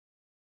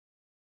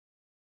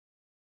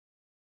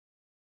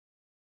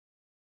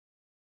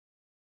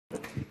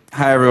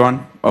Hi,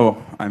 everyone.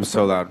 Oh, I'm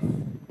so loud.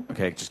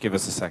 Okay, just give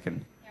us a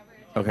second.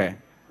 Okay,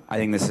 I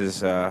think this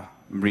is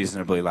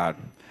reasonably loud.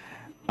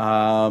 So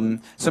I'm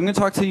going to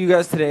talk to you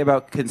guys today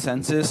about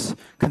consensus.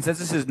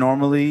 Consensus is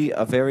normally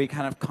a very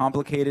kind of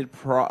complicated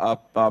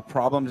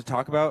problem to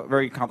talk about,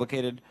 very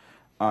complicated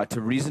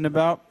to reason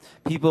about.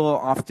 People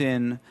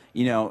often,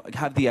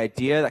 have the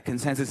idea that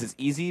consensus is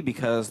easy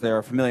because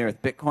they're familiar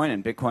with Bitcoin,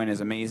 and Bitcoin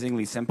is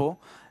amazingly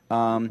simple.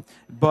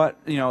 But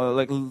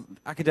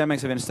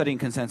academics have been studying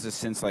consensus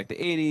since like the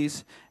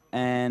 80s,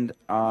 and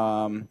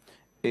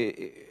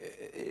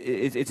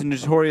it's a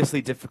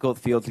notoriously difficult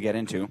field to get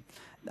into.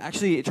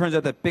 Actually, it turns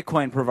out that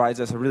Bitcoin provides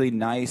us a really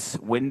nice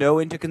window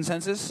into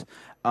consensus,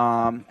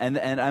 and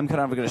I'm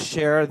kind of going to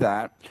share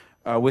that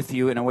with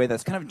you in a way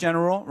that's kind of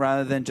general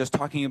rather than just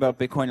talking about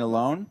Bitcoin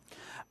alone.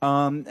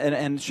 And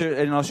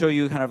I'll show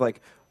you kind of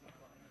like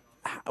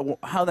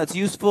how that's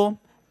useful,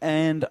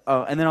 and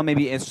then I'll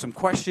maybe answer some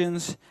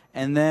questions,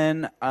 and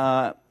then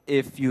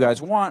if you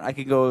guys want, I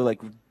could go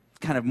like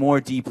kind of more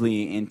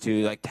deeply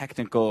into like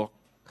technical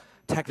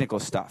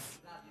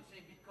stuff.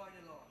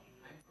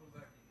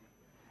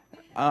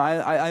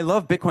 I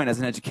love Bitcoin as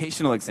an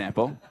educational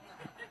example.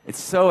 It's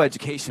so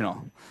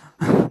educational.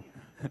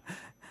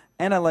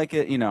 And I like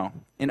it,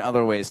 in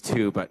other ways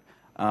too, but,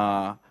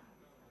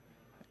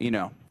 you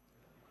know,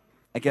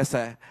 I guess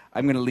I'm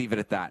going to leave it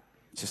at that,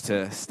 just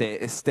to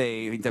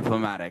stay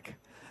diplomatic.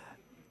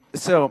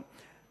 So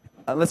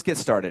let's get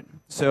started.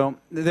 So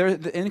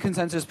in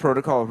consensus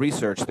protocol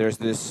research, there's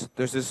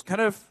this kind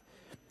of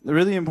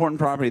really important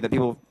property that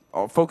people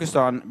are focused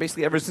on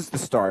basically ever since the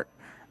start,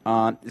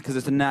 because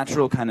it's a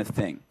natural kind of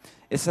thing.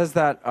 It says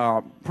that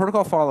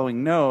protocol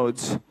following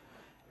nodes,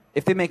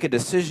 if they make a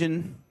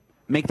decision,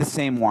 make the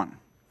same one.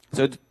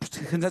 So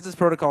consensus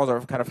protocols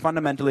are kind of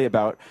fundamentally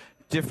about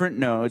different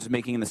nodes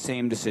making the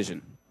same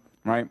decision,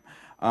 right?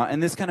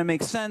 And this kind of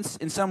makes sense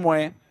in some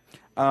way,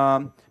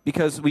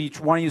 because we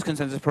want to use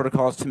consensus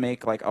protocols to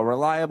make like a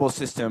reliable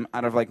system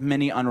out of like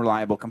many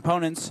unreliable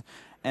components,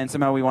 and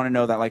somehow we want to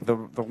know that like the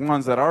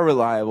ones that are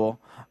reliable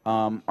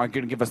are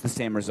going to give us the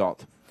same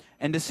result.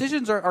 And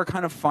decisions are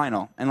kind of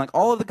final, and like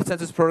all of the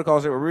consensus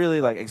protocols that were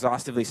really like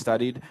exhaustively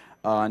studied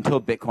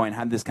until Bitcoin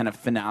had this kind of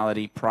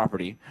finality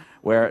property,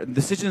 where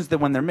decisions that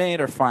when they're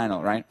made are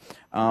final, right?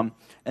 The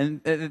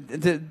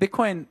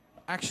Bitcoin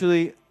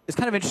actually is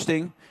kind of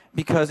interesting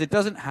because it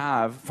doesn't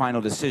have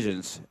final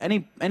decisions.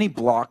 Any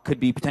block could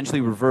be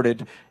potentially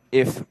reverted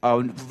if a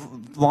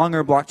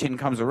longer blockchain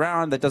comes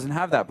around that doesn't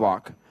have that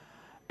block,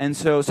 and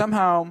so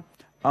somehow.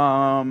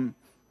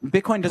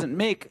 Bitcoin doesn't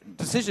make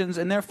decisions,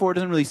 and therefore it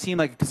doesn't really seem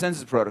like a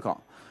consensus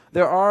protocol.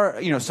 There are,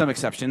 some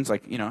exceptions,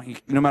 like,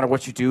 no matter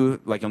what you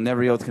do, like you'll never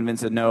be able to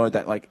convince a node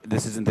that like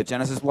this isn't the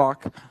genesis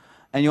block,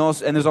 and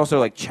there's also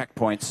like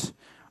checkpoints,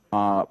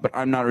 but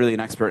I'm not really an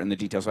expert in the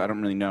details, so I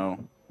don't really know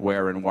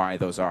where and why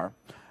those are.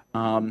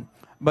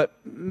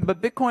 But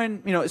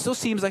Bitcoin, it still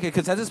seems like a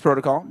consensus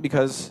protocol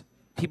because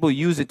people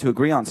use it to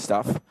agree on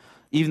stuff,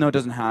 even though it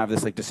doesn't have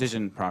this like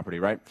decision property,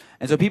 right?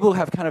 And so people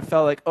have kind of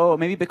felt like, oh,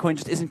 maybe Bitcoin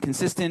just isn't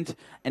consistent,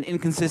 and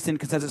inconsistent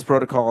consensus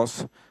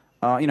protocols,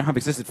 have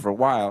existed for a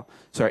while.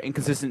 Sorry,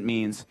 inconsistent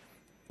means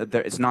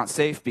that it's not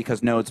safe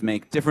because nodes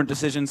make different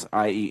decisions,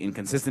 i.e.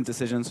 inconsistent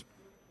decisions.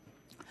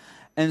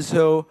 And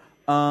so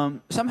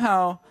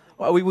somehow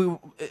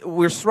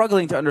we're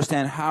struggling to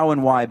understand how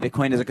and why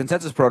Bitcoin is a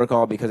consensus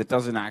protocol because it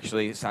doesn't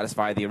actually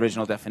satisfy the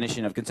original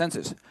definition of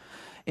consensus.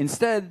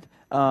 Instead,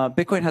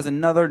 Bitcoin has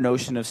another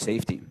notion of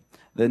safety.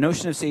 The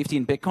notion of safety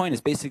in Bitcoin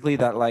is basically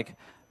that like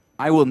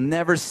I will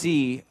never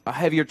see a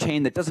heavier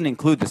chain that doesn't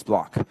include this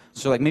block.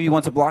 So like maybe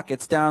once a block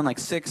gets down like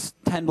 6,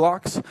 10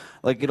 blocks,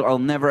 like I'll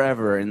never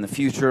ever in the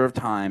future of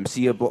time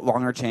see a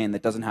longer chain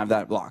that doesn't have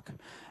that block.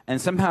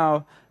 And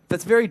somehow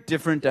that's a very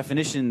different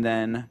definition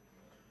than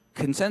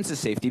consensus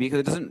safety because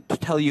it doesn't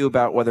tell you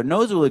about whether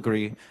nodes will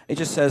agree. It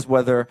just says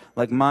whether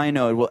like my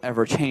node will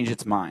ever change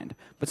its mind.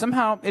 But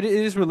somehow it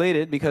is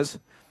related because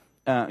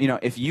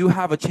if you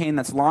have a chain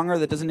that's longer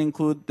that doesn't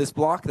include this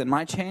block than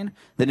my chain,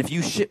 then if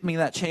you ship me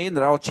that chain,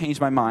 then I'll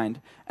change my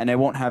mind and I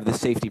won't have this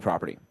safety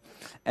property.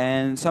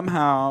 And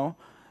somehow,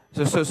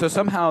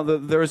 somehow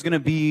there's going to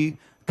be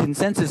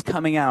consensus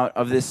coming out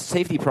of this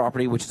safety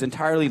property, which is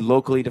entirely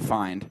locally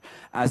defined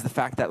as the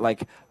fact that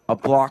like a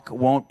block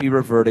won't be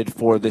reverted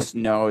for this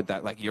node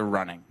that like you're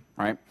running,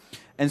 right?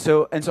 And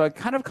so I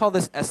kind of call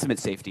this estimate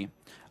safety.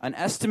 An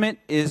estimate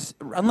is,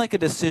 unlike a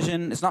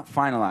decision, it's not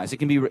finalized. It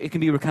can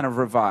be kind of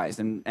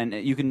revised, and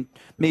you can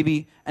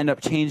maybe end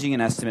up changing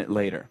an estimate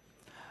later.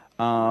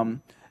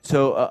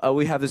 So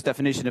we have this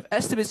definition of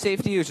estimate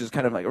safety, which is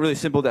kind of like a really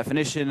simple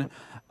definition.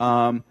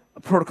 A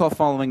protocol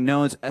following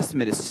nodes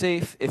estimate is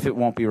safe if it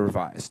won't be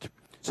revised.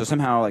 So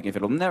somehow, like if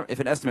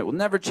an estimate will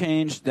never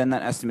change, then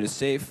that estimate is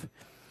safe,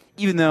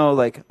 even though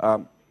like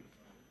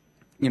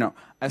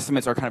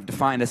estimates are kind of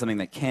defined as something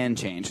that can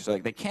change. So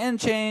like they can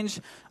change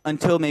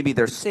until maybe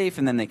they're safe,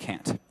 and then they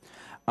can't.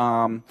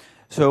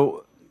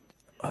 So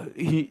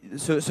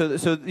this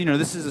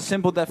is a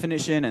simple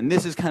definition, and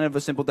this is kind of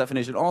a simple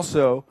definition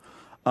also.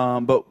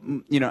 But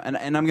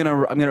and I'm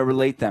gonna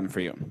relate them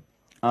for you.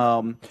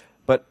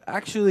 But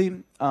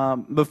actually,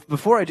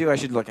 before I do, I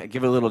should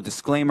give a little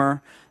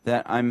disclaimer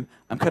that I'm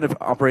kind of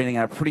operating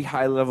at a pretty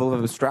high level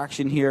of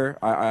abstraction here.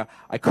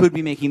 I could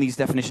be making these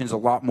definitions a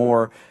lot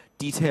more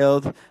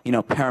detailed,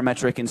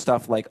 parametric and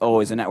stuff like, oh,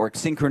 is a network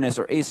synchronous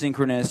or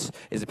asynchronous?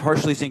 Is it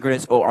partially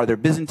synchronous? Oh, are there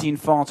Byzantine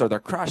faults? Are there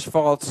crash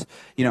faults?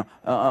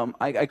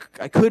 I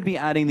could be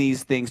adding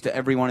these things to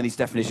every one of these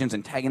definitions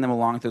and tagging them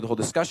along through the whole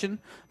discussion,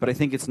 but I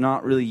think it's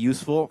not really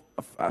useful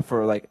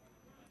for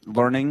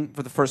learning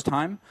for the first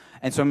time.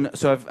 And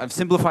so I've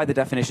simplified the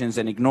definitions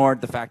and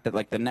ignored the fact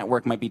that the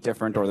network might be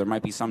different, or there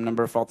might be some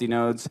number of faulty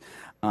nodes,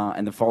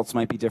 and the faults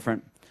might be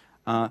different.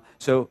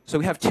 So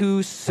we have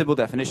two simple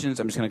definitions.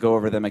 I'm just going to go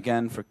over them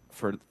again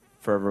for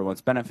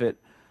everyone's benefit.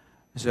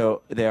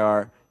 So they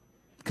are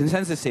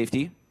consensus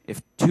safety.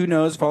 If two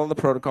nodes follow the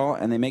protocol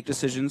and they make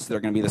decisions,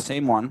 they're going to be the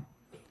same one.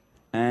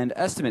 And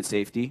estimate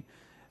safety,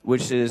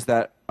 which is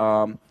that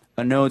a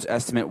node's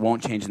estimate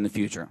won't change in the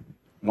future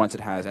once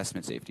it has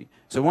estimate safety.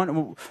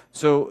 So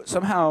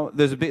somehow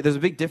there's a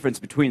big difference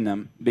between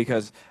them,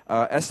 because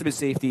estimate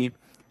safety,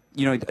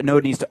 a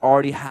node needs to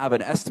already have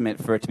an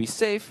estimate for it to be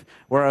safe,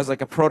 whereas a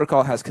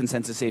protocol has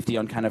consensus safety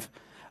on kind of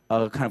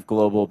a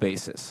global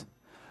basis.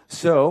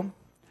 So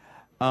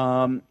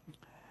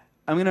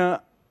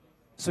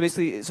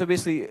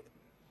basically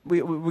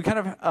we kind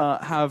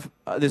of have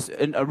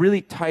a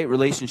really tight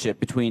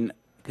relationship between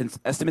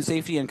estimate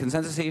safety and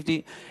consensus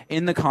safety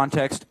in the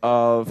context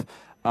of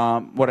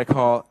what I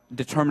call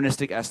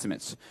deterministic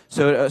estimates.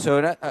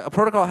 So a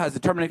protocol has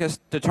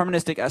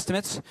deterministic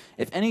estimates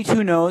if any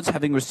two nodes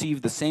having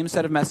received the same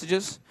set of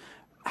messages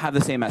have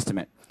the same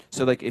estimate.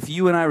 So if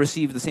you and I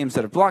receive the same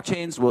set of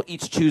blockchains, we'll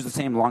each choose the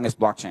same longest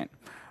blockchain.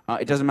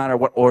 It doesn't matter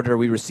what order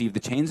we receive the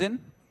chains in.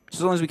 So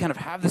as long as we kind of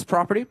have this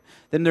property,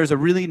 then there's a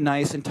really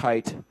nice and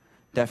tight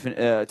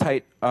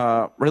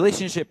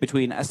relationship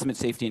between estimate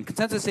safety and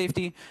consensus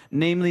safety,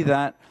 namely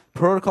that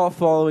protocol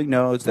following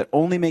nodes that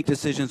only make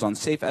decisions on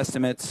safe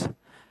estimates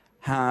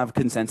have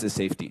consensus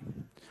safety.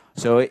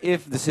 So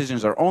if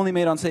decisions are only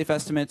made on safe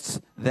estimates,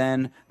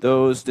 then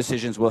those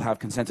decisions will have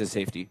consensus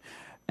safety.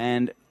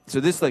 And so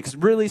this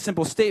really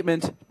simple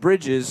statement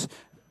bridges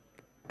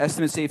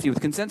estimate safety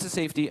with consensus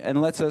safety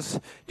and lets us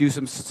do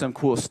some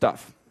cool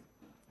stuff.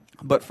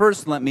 But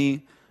first, let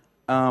me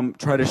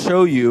try to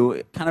show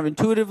you kind of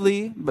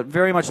intuitively, but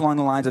very much along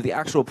the lines of the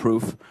actual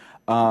proof,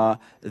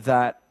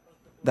 that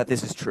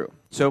this is true.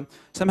 So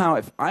somehow,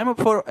 if I'm a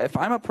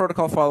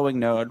protocol following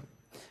node,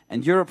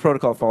 and you're a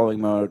protocol following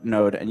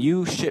node, and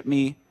you ship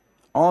me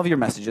all of your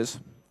messages,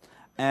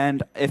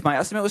 and if my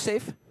estimate was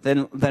safe,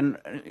 then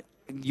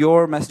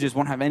your messages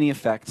won't have any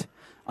effect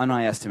on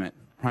my estimate,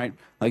 right?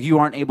 You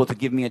aren't able to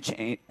give me a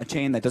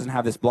chain that doesn't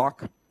have this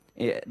block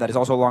that is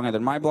also longer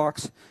than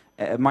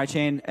my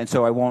chain, and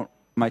so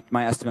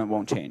my estimate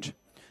won't change.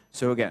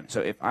 So again,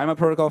 if I'm a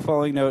protocol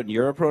following node and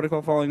you're a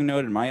protocol following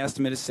node and my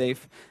estimate is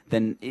safe,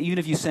 then even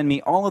if you send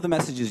me all of the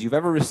messages you've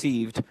ever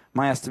received,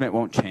 my estimate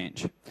won't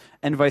change.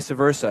 And vice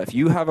versa. If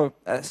you have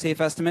a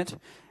safe estimate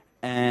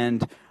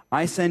and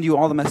I send you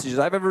all the messages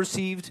I've ever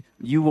received,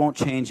 you won't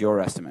change your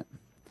estimate.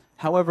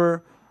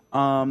 However,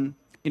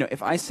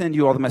 if I send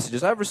you all the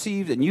messages I've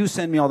received and you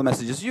send me all the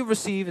messages you've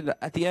received,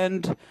 at the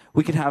end,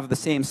 we could have the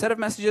same set of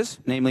messages,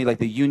 namely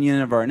the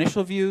union of our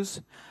initial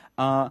views.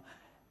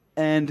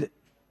 And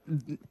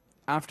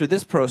after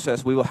this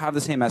process, we will have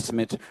the same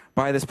estimate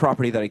by this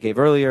property that I gave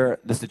earlier,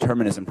 this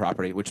determinism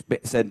property, which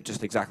said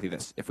just exactly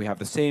this. If we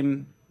have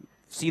seen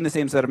the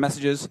same set of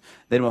messages,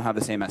 then we'll have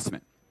the same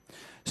estimate.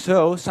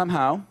 So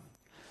somehow,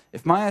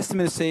 if my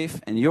estimate is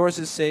safe and yours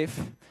is safe,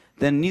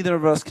 then neither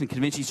of us can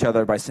convince each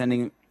other by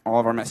sending all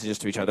of our messages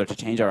to each other to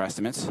change our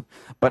estimates.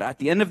 But at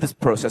the end of this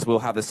process, we'll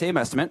have the same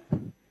estimate.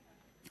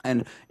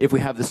 And if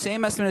we have the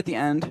same estimate at the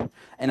end,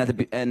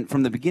 and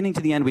from the beginning to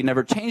the end we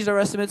never changed our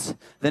estimates,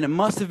 then it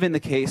must have been the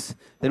case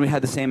that we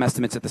had the same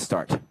estimates at the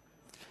start.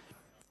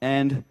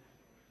 And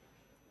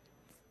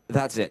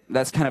that's it.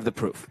 That's kind of the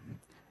proof.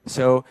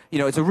 So,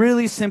 it's a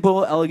really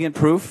simple, elegant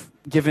proof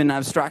given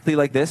abstractly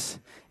like this.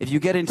 If you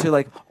get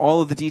into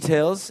all of the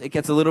details, it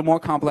gets a little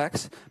more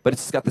complex, but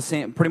it's got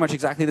pretty much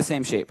exactly the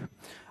same shape.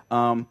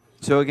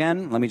 So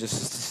again, let me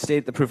just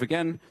state the proof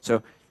again.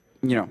 So,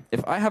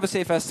 if I have a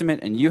safe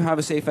estimate and you have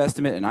a safe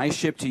estimate and I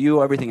ship to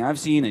you everything I've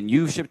seen and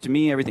you ship to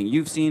me everything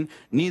you've seen,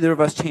 neither of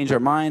us change our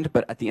mind,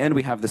 but at the end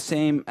we have the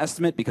same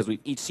estimate because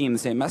we've each seen the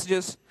same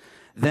messages,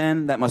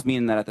 then that must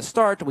mean that at the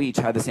start we each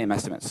had the same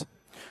estimates.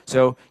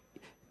 So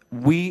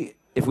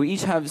if we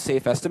each have a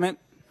safe estimate,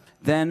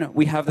 then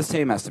we have the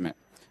same estimate.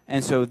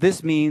 And so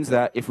this means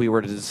that if we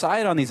were to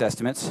decide on these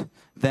estimates,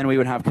 then we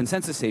would have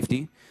consensus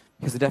safety,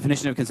 because the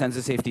definition of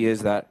consensus safety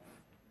is that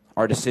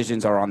our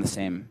decisions are on the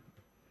same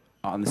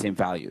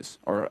values,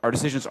 or our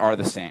decisions are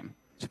the same,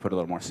 to put it a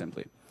little more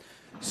simply.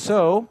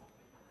 So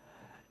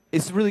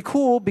it's really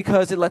cool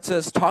because it lets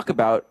us talk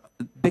about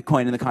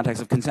Bitcoin in the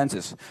context of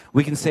consensus.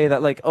 We can say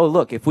that oh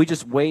look, if we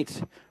just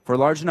wait for a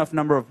large enough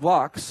number of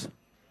blocks,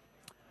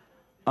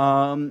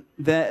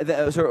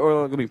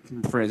 or let me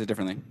phrase it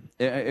differently.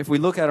 If we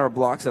look at our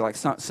blocks at like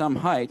some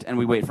height and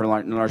we wait for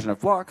large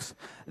enough blocks,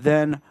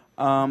 then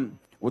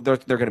they're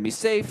going to be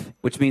safe,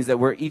 which means that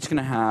we're each going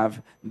to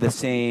have the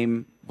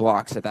same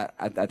blocks at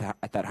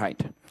that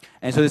height.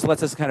 And so this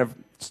lets us kind of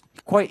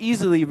quite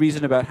easily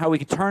reason about how we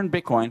could turn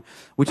Bitcoin,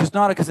 which is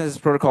not a consensus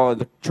protocol in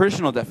the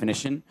traditional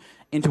definition,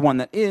 into one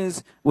that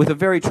is, with a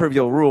very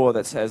trivial rule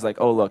that says like,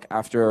 oh look,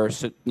 after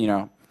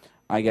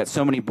I get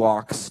so many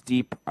blocks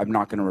deep, I'm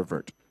not going to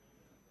revert.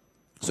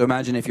 So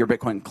imagine if your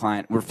Bitcoin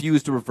client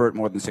refused to revert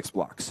more than 6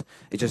 blocks.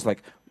 It's just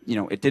like,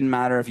 it didn't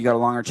matter if you got a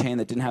longer chain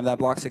that didn't have that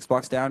block 6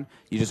 blocks down,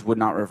 you just would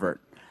not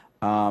revert.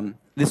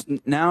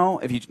 Now,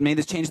 if you made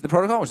this change to the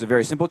protocol, which is a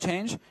very simple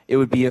change, it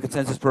would be a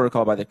consensus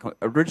protocol by the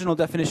original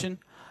definition.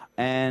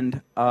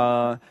 And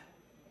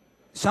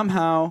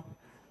somehow,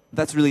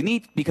 that's really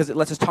neat because it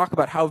lets us talk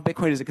about how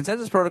Bitcoin is a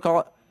consensus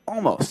protocol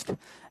almost.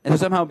 And so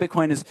somehow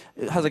Bitcoin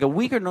has like a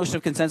weaker notion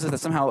of consensus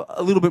that's somehow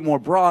a little bit more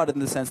broad in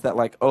the sense that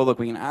like, oh look,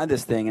 we can add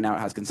this thing and now it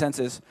has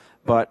consensus.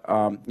 But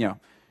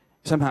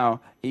somehow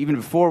even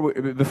before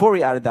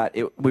we added that,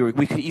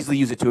 we could easily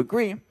use it to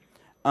agree.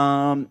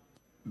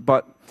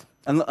 But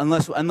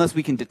unless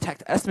we can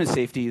detect estimate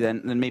safety,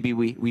 then maybe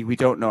we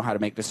don't know how to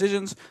make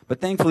decisions.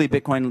 But thankfully,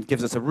 Bitcoin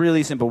gives us a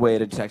really simple way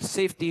to detect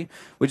safety,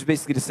 which is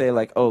basically to say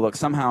like, oh look,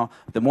 somehow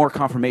the more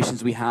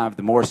confirmations we have,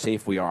 the more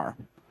safe we are.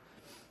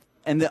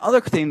 And the other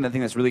thing,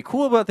 that's really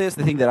cool about this,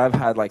 the thing that I've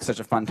had like such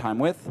a fun time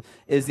with,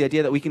 is the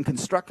idea that we can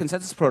construct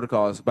consensus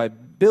protocols by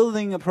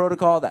building a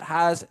protocol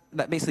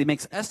that basically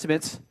makes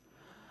estimates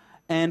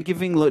and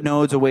giving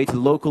nodes a way to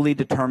locally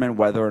determine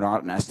whether or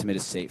not an estimate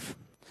is safe.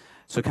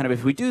 So kind of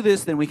if we do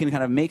this, then we can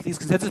kind of make these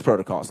consensus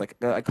protocols, like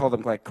I call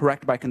them like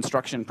correct by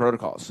construction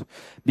protocols,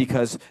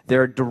 because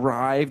they're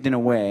derived in a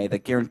way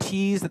that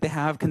guarantees that they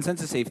have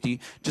consensus safety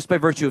just by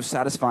virtue of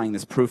satisfying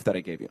this proof that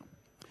I gave you.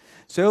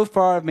 So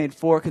far, I've made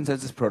 4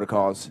 consensus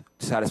protocols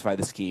to satisfy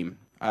the scheme.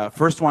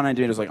 First one I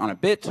did was like on a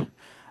bit,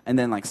 and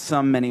then like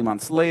many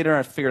months later,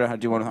 I figured out how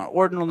to do one on an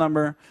ordinal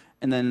number,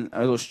 and then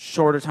a little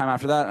shorter time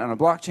after that on a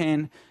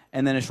blockchain,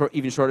 and then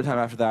even shorter time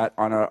after that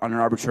on an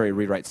arbitrary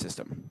rewrite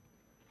system.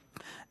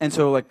 And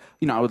so, like,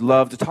 I would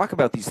love to talk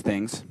about these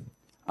things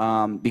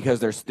because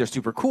they're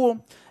super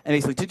cool. And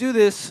basically, to do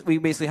this, we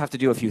basically have to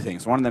do a few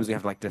things. One of them is we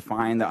have to like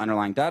define the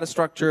underlying data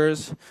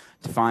structures,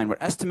 define what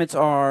estimates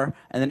are,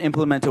 and then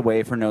implement a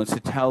way for nodes to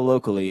tell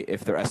locally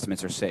if their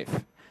estimates are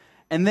safe.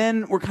 And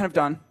then we're kind of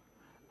done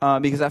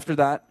because after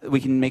that,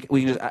 we can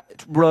just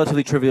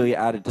relatively trivially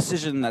add a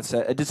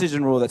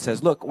decision rule that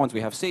says, look, once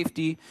we have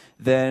safety,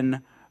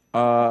 then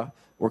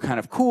we're kind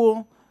of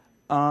cool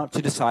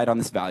to decide on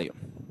this value.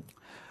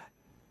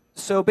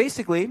 So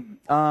basically,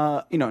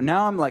 now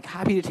I'm like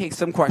happy to take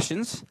some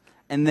questions,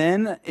 and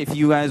then if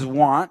you guys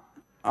want,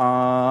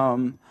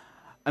 I'm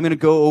going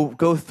to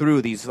go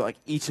through these, like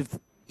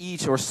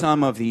each or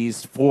some of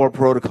these 4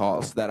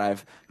 protocols that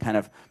I've kind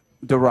of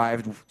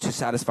derived to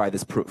satisfy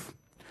this proof.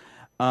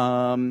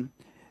 Do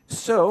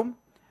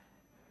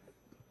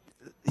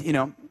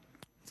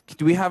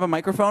we have a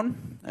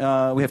microphone?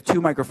 We have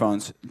 2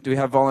 microphones. Do we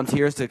have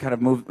volunteers to kind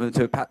of move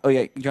to? Oh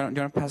yeah, do you want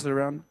to pass it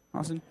around,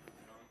 Austin?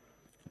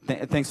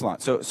 Thanks a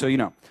lot. So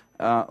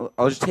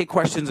I'll just take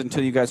questions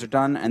until you guys are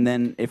done, and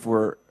then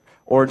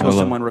until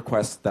someone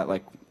requests that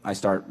like I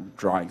start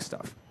drawing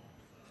stuff.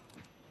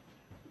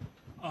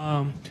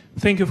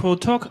 Thank you for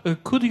the talk.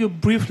 Could you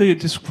briefly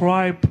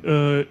describe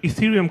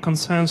Ethereum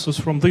consensus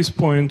from this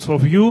point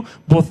of view,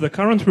 both the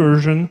current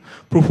version,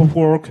 proof of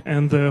work,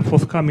 and the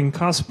forthcoming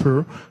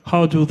Casper?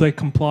 How do they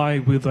comply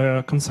with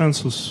the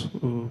consensus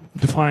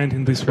defined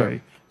in this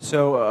way?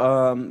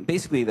 So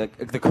basically, the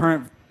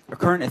current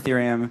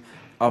Ethereum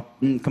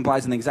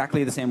complies in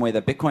exactly the same way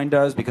that Bitcoin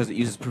does because it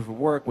uses proof of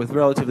work with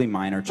relatively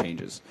minor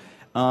changes.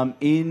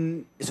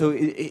 In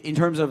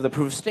terms of the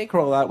proof of stake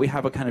rollout, we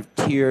have a kind of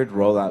tiered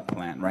rollout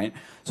plan, right?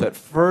 So at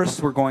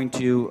first, we're going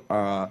to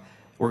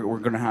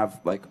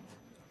have like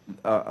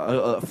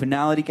a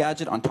finality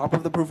gadget on top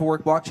of the proof of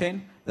work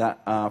blockchain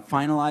that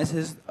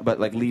finalizes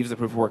but like leaves the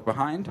proof of work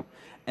behind,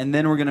 and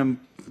then we're going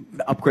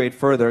to upgrade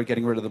further,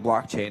 getting rid of the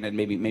blockchain and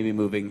maybe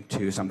moving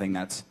to something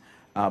that's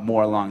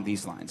more along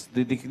these lines.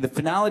 The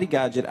finality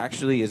gadget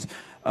actually is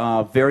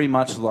very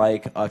much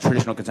like a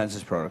traditional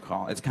consensus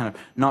protocol. It's kind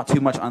of not too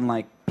much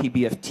unlike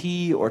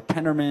PBFT or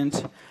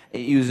Tendermint.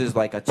 It uses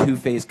like a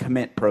 2-phase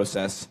commit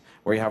process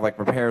where you have like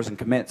repairs and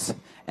commits,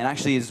 and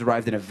actually is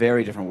derived in a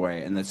very different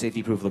way, and the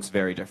safety proof looks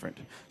very different.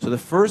 So the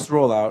first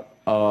rollout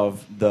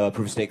of the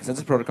proof of stake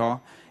consensus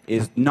protocol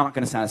is not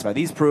going to satisfy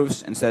these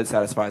proofs. Instead, it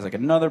satisfies like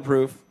another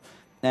proof.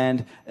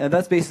 And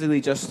that's basically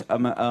just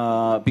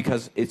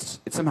because it's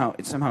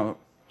somehow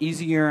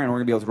easier, and we're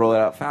going to be able to roll it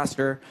out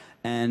faster.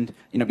 And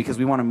because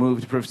we want to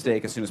move to proof of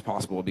stake as soon as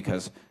possible,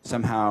 because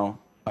somehow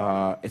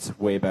it's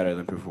way better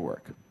than proof of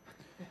work.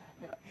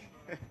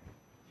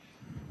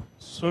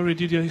 Sorry,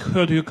 did I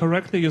heard you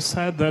correctly? You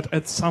said that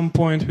at some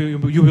point you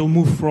will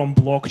move from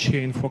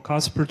blockchain for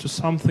Casper to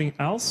something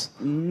else?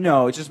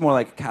 No, it's just more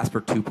like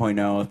Casper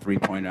 2.0,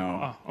 3.0.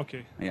 Ah,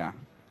 okay. Yeah.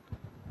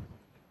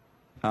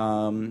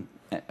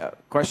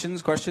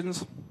 Questions?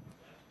 Questions?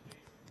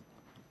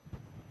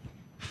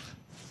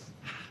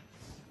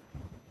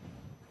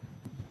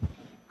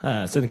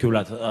 Thank you,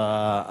 Vlad.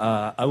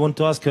 I want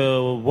to ask,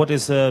 what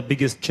is the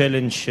biggest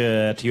challenge,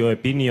 to your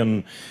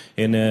opinion,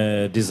 in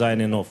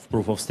designing of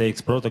proof of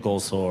stakes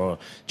protocols, or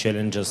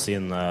challenges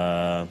in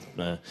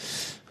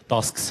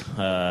tasks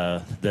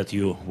that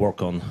you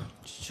work on?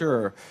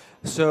 Sure.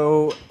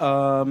 So,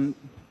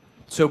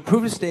 so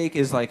proof of stake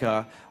is like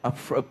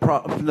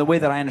the way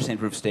that I understand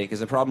proof of stake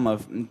is a problem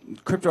of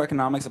crypto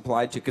economics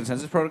applied to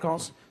consensus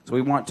protocols. So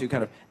we want to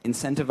kind of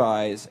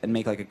incentivize and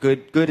make like a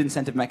good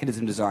incentive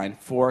mechanism design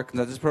for a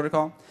consensus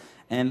protocol.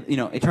 And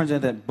it turns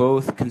out that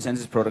both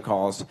consensus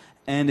protocols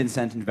and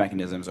incentive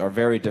mechanisms are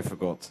very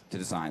difficult to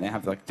design. They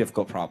have like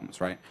difficult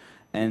problems, right?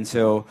 And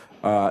so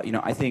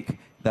I think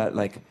that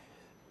like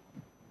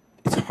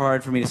it's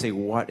hard for me to say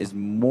what is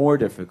more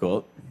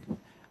difficult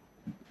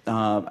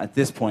at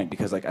this point,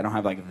 because like I don't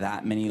have like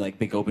that many like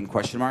big open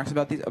question marks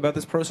about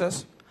this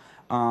process,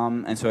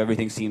 and so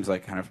everything seems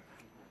like kind of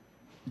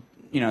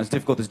as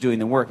difficult as doing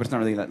the work, but it's not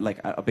really like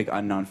a big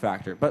unknown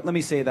factor. But let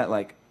me say that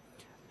like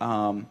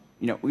I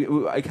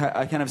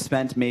kind of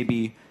spent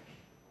maybe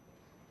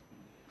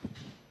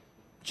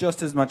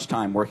just as much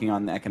time working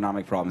on the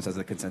economic problems as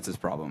the consensus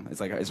problem.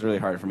 It's really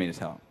hard for me to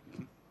tell.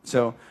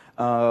 So.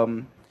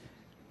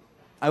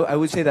 I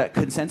would say that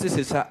consensus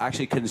is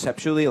actually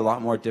conceptually a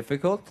lot more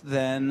difficult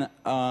than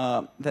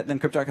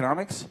crypto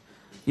economics.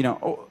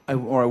 Or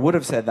I would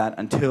have said that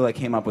until I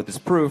came up with this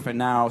proof, and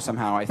now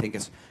somehow I think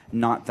it's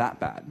not that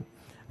bad.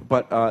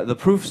 But the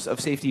proofs of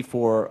safety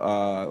for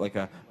like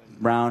a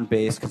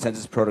round-based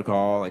consensus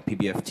protocol like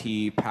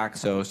PBFT,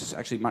 Paxos is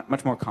actually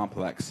much more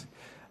complex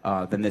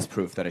than this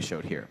proof that I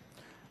showed here.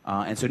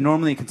 And so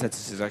normally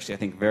consensus is actually, I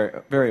think, very,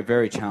 very,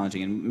 very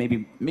challenging, and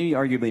maybe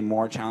arguably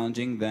more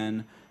challenging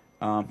than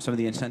some of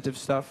the incentive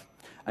stuff.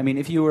 I mean,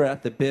 if you were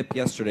at the BIP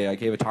yesterday, I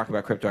gave a talk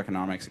about crypto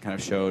economics. It kind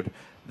of showed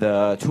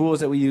the tools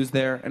that we use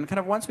there. And kind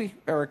of once we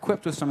are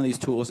equipped with some of these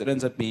tools, it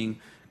ends up being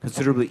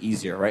considerably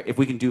easier, right? If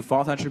we can do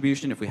fault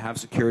attribution, if we have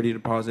security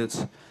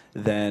deposits,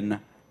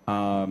 then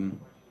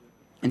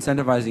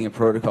incentivizing a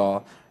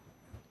protocol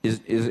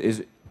is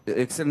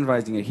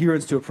incentivizing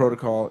adherence to a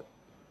protocol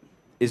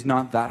is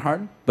not that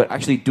hard. But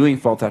actually doing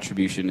fault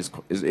attribution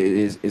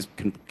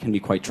can be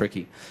quite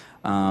tricky.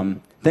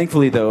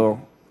 Thankfully,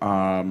 though,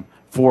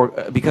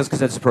 because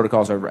consensus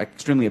protocols are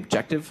extremely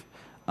objective,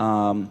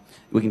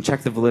 we can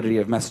check the validity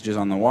of messages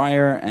on the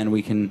wire, and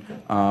we can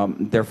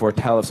therefore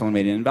tell if someone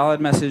made an invalid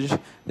message.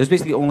 There's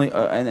basically only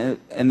but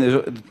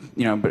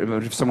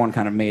if someone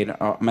kind of made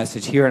a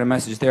message here and a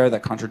message there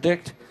that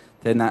contradict,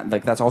 then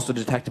that's also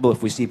detectable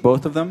if we see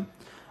both of them.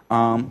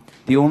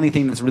 The only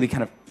thing that's really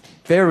kind of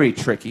very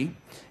tricky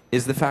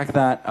is the fact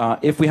that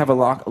if we have a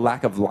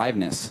lack of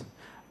liveness,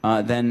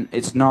 then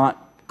it's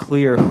not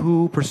clear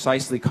who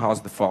precisely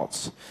caused the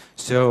faults.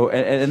 So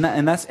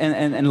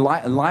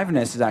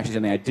liveness is actually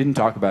something I didn't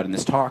talk about in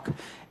this talk,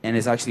 and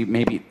is actually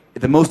maybe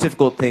the most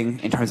difficult thing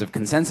in terms of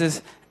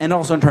consensus and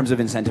also in terms of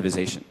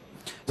incentivization.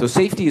 So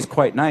safety is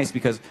quite nice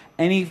because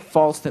any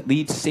faults that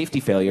lead to safety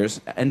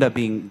failures end up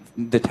being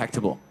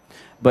detectable,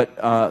 but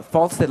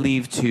faults that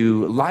lead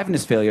to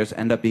liveness failures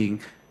end up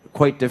being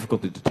quite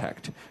difficult to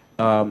detect.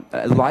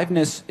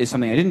 Liveness is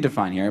something I didn't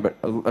define here, but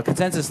a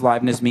consensus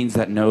liveness means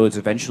that nodes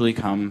eventually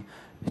come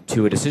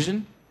to a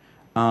decision.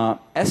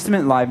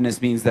 Estimate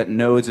liveness means that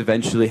nodes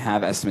eventually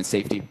have estimate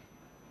safety.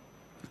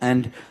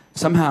 And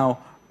somehow,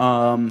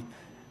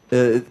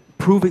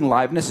 proving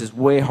liveness is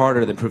way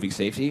harder than proving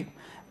safety,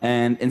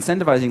 and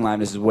incentivizing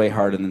liveness is way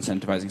harder than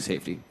incentivizing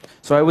safety.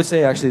 So I would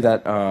say actually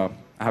that I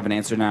have an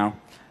answer now.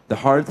 The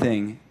hard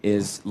thing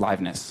is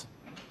liveness.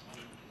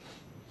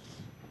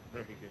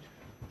 Very good.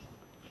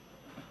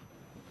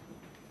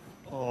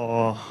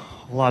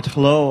 Vlad,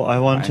 hello. I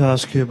want to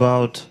ask you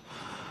about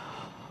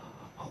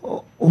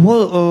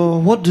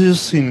what do you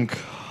think?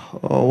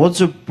 What's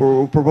the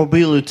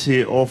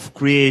probability of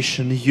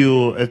creation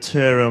new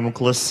Ethereum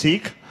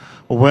Classic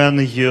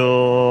when you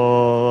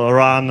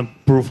run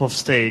proof of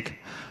stake?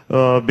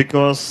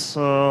 Because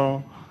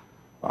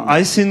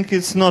I think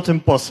it's not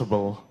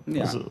impossible.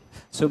 Yeah.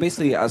 So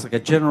basically, as like a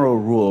general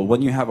rule,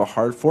 when you have a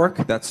hard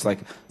fork that's like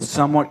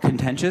somewhat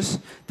contentious,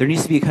 there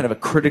needs to be kind of a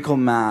critical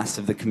mass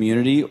of the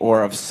community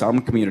or of some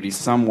community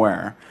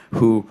somewhere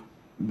who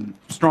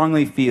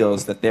strongly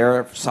feels that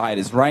their side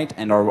is right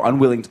and are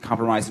unwilling to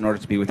compromise in order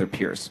to be with their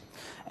peers.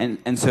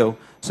 And so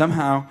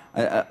somehow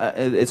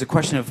it's a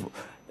question of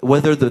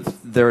whether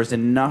there's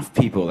enough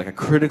people, like a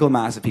critical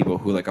mass of people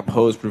who like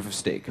oppose proof of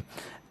stake.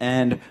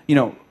 And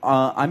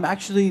I'm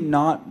actually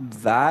not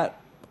that,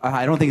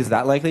 I don't think it's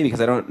that likely,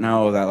 because I don't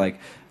know that like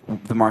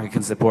the market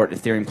can support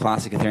Ethereum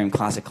Classic,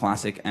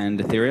 Classic, and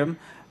Ethereum.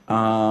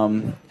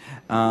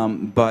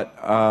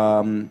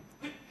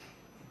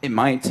 It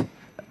might.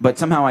 But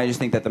somehow I just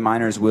think that the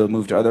miners will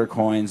move to other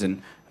coins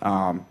and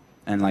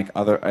like the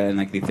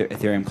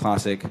Ethereum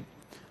Classic.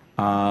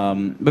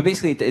 But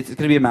basically, it's going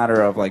to be a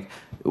matter of like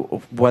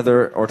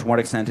whether or to what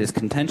extent is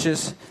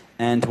contentious,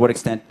 and to what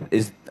extent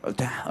is,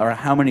 or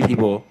how many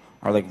people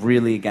are like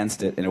really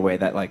against it in a way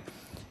that like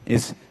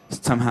is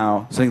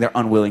somehow something they're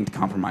unwilling to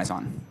compromise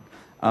on.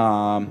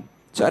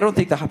 So I don't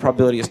think the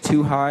probability is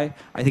too high.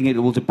 I think it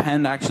will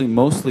depend actually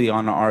mostly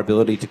on our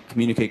ability to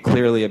communicate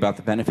clearly about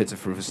the benefits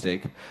of proof of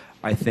stake.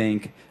 I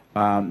think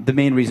the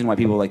main reason why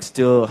people like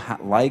still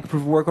like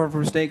proof of work over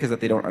proof of stake is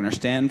that they don't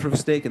understand proof of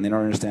stake and they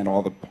don't understand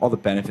all the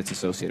benefits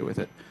associated with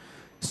it.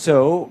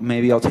 So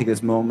maybe I'll take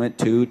this moment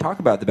to talk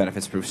about the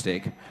benefits of proof of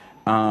stake.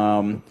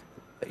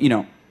 You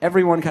know,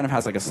 everyone kind of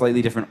has like a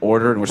slightly different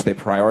order in which they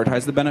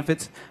prioritize the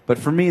benefits. But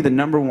for me, the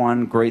number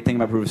one great thing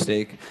about proof of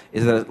stake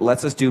is that it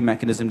lets us do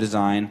mechanism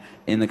design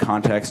in the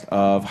context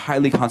of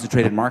highly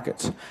concentrated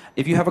markets.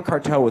 If you have a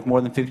cartel with more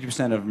than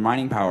 50% of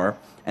mining power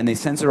and they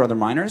censor other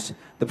miners,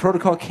 the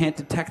protocol can't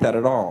detect that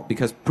at all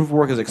because proof of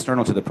work is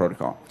external to the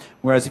protocol.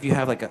 Whereas if you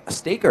have like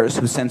stakers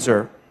who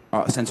censor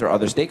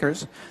other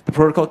stakers, the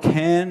protocol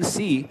can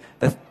see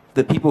that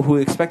the people who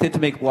expected to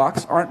make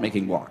blocks aren't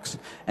making blocks.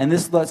 And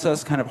this lets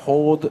us kind of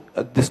hold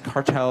this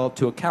cartel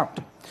to account.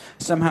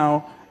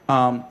 Somehow,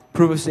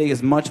 proof of stake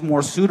is much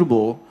more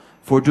suitable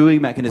for doing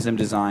mechanism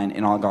design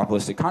in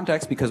oligopolistic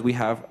contexts because we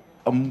have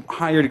a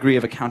higher degree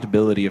of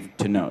accountability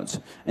to nodes.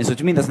 And so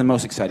to me, that's the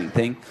most exciting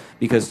thing,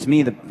 because to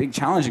me, the big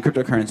challenge in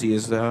cryptocurrency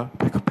is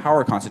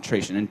power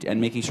concentration and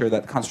making sure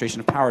that the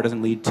concentration of power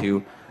doesn't lead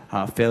to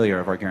failure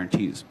of our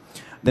guarantees.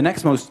 The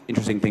next most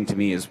interesting thing to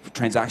me is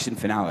transaction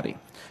finality.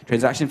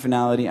 Transaction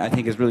finality, I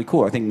think, is really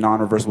cool. I think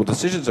non-reversible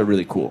decisions are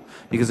really cool.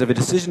 Because if a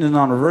decision is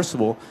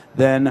non-reversible,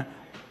 then,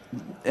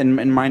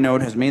 and my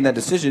node has made that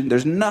decision,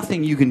 there's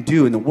nothing you can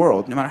do in the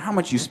world, no matter how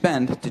much you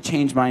spend, to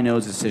change my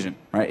node's decision,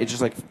 right? It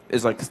just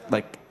is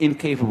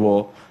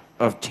incapable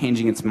of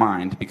changing its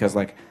mind because,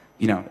 like,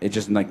 you know, it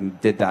just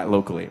like did that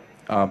locally.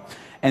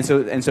 And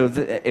so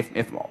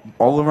if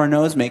all of our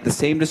nodes make the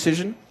same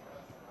decision,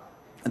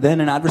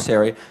 then an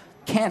adversary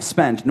can't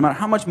spend, no matter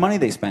how much money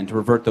they spend, to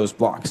revert those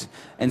blocks.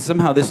 And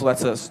somehow this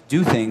lets us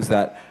do things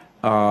that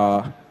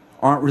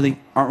aren't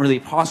really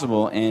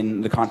possible in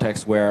the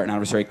context where an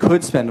adversary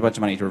could spend a bunch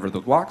of money to revert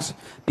those blocks.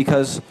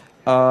 Because,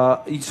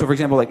 so for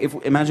example, like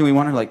imagine we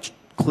want to like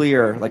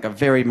clear like a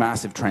very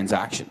massive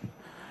transaction.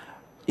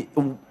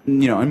 You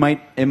know,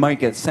 it might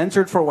get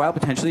censored for a while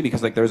potentially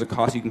because like there's a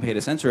cost you can pay to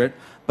censor it.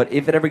 But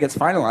if it ever gets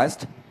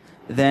finalized,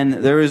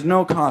 then there is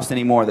no cost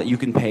anymore that you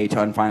can pay to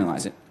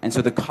unfinalize it. And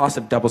so the cost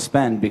of double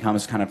spend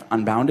becomes kind of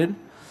unbounded.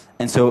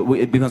 And so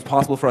it becomes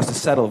possible for us to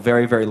settle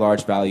very, very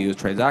large value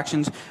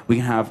transactions. We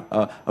can have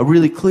a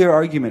really clear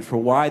argument for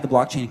why the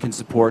blockchain can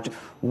support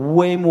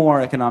way more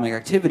economic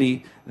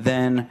activity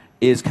than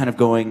is kind of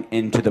going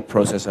into the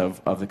process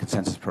of the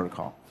consensus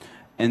protocol.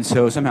 And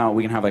so somehow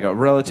we can have like a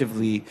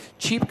relatively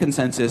cheap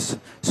consensus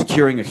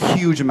securing a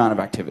huge amount of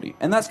activity.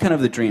 And that's kind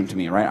of the dream to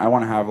me, right? I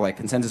want to have like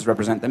consensus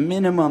represent the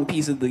minimum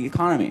piece of the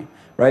economy,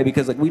 right?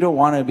 Because like we don't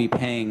want to be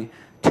paying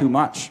too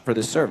much for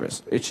this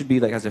service. It should be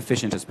like as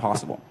efficient as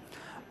possible.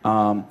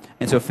 And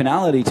so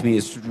finality to me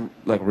is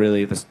like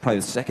really probably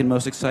the second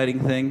most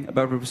exciting thing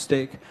about proof of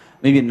stake.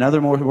 Maybe another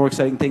more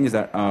exciting thing is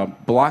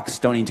that blocks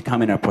don't need to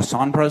come in a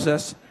Poisson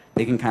process.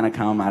 They can kind of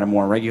come at a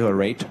more regular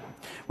rate,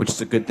 which is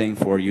a good thing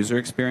for user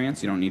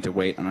experience. You don't need to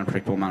wait an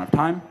unpredictable amount of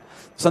time.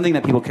 Something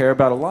that people care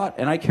about a lot,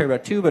 and I care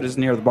about too, but is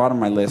near the bottom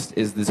of my list,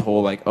 is this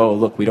whole like, oh,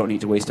 look, we don't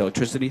need to waste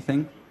electricity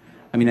thing.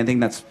 I mean, I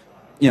think that's,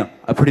 you know,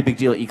 a pretty big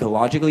deal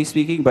ecologically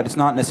speaking, but it's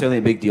not necessarily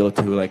a big deal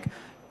to like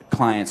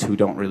clients who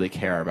don't really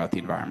care about the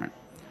environment.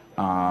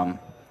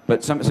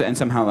 But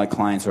somehow like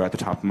clients are at the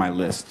top of my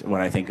list when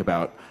I think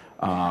about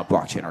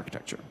blockchain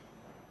architecture.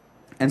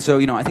 And so,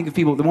 you know, I think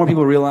the more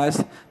people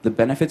realize the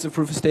benefits of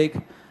proof of stake,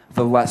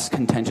 the less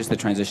contentious the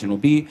transition will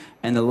be,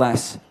 and the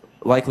less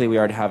likely we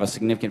are to have a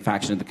significant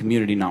faction of the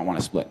community not want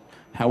to split.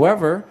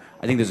 However,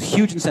 I think there's a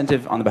huge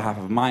incentive on the behalf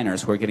of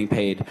miners who are getting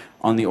paid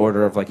on the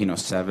order of like, you know,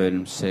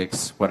 7,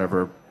 6,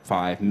 whatever,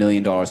 $5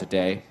 million a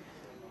day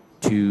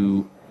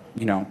to,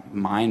 you know,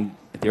 mine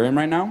Ethereum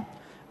right now.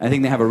 I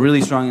think they have a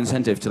really strong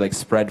incentive to like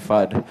spread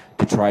FUD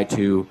to try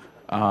to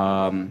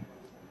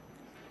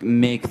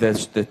make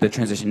the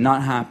transition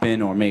not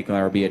happen or make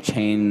there be a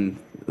chain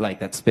like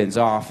that spins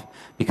off,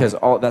 because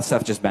all that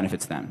stuff just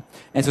benefits them.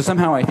 And so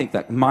somehow I think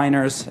that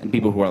miners and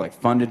people who are like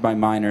funded by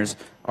miners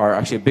are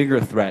actually a bigger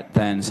threat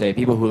than say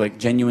people who like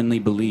genuinely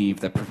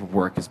believe that proof of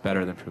work is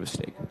better than proof of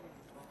stake.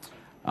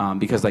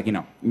 Because like, you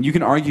know, you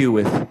can argue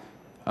with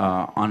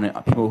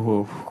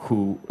people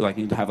who like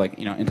need to have like,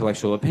 you know,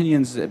 intellectual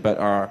opinions but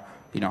are,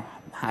 you know,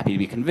 happy to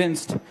be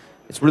convinced.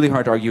 It's really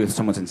hard to argue with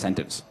someone's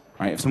incentives,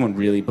 right? If someone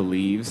really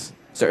believes,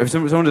 so if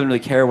someone doesn't really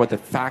care what the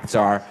facts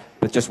are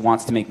but just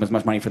wants to make as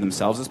much money for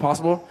themselves as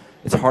possible,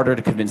 it's harder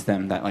to convince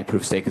them that like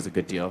proof of stake is a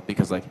good deal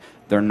because like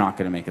they're not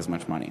going to make as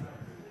much money.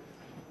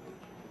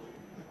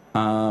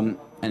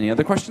 Any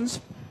other questions?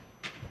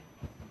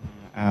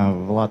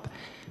 Vlad,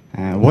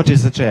 what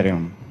is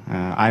Ethereum?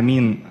 I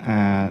mean,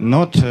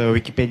 not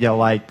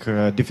Wikipedia-like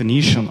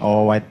definition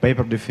or white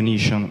paper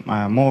definition,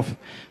 more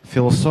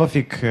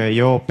philosophic,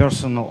 your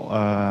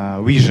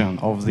personal vision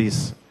of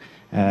this.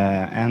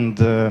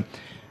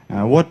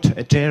 What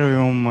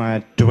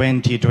Ethereum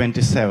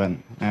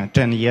 2027,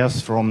 10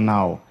 years from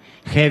now?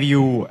 have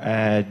you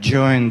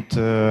joined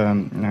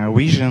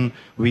vision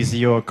with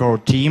your core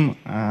team?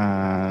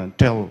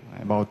 Tell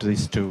about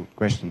these two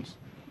questions.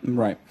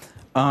 Right.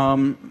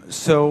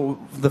 So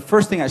the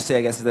first thing I say,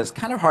 I guess, is that it's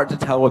kind of hard to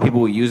tell what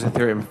people will use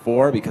Ethereum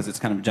for because it's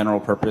kind of general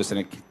purpose and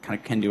it kind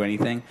of can do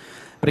anything.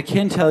 But I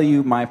can tell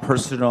you my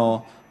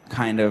personal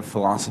kind of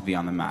philosophy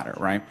on the matter,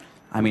 right?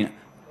 I mean,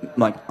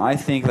 like, I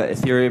think that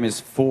Ethereum is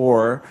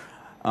for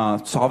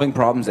solving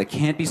problems that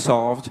can't be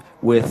solved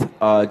with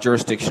a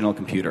jurisdictional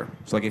computer.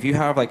 So like if you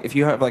have like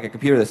a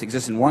computer that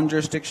exists in one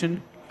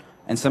jurisdiction,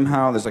 and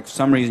somehow there's like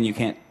some reason you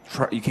can't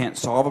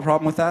solve a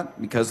problem with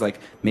that because like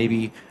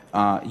maybe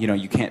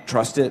you can't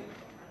trust it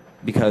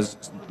because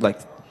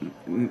like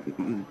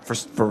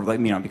for like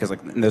because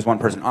like there's one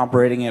person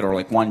operating it or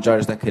like one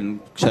judge that can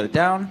shut it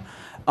down.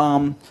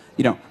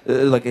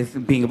 Like if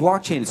being a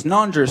blockchain, it's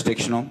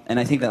non-jurisdictional, and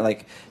I think that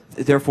like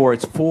therefore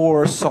it's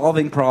for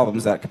solving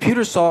problems that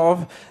computers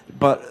solve,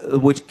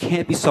 but which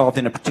can't be solved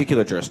in a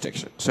particular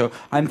jurisdiction. So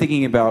I'm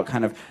thinking about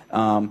kind of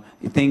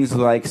things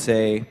like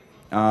say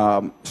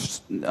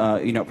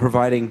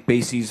providing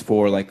bases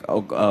for like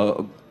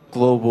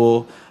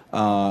global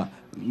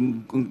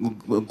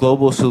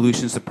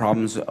solutions to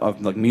problems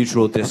of like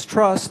mutual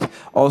distrust.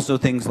 Also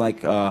things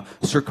like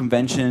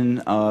circumvention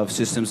of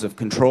systems of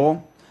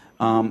control.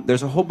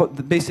 There's a whole,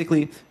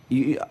 basically,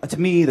 to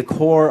me, the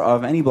core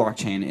of any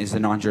blockchain is the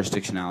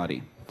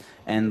non-jurisdictionality.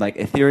 And like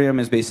Ethereum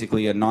is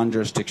basically a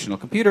non-jurisdictional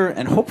computer,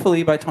 and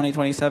hopefully by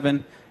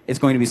 2027, it's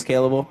going to be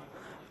scalable.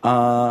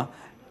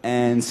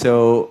 And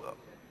so,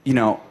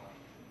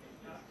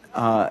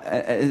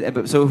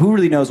 so who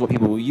really knows what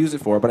people will use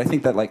it for? But I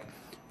think that like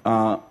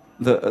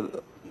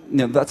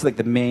that's like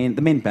the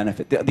main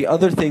benefit. The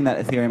other thing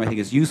that Ethereum I think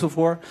is useful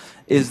for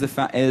is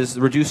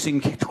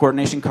reducing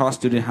coordination costs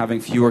due to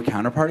having fewer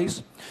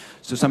counterparties.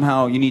 So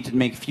somehow you need to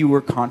make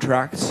fewer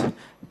contracts,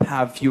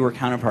 have fewer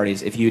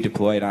counterparties if you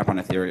deploy an app on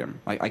Ethereum.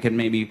 Like I could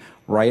maybe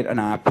write an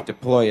app,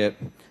 deploy it.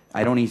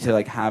 I don't need to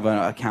like have an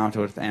account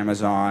with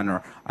Amazon,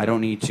 or I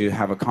don't need to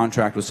have a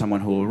contract with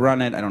someone who will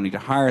run it. I don't need to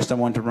hire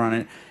someone to run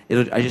it.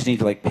 I just need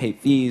to like pay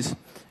fees.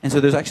 And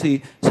so there's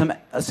actually some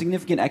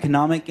significant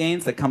economic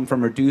gains that come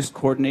from reduced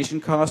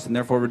coordination costs and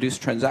therefore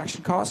reduced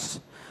transaction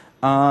costs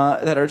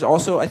that are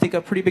also, I think,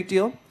 a pretty big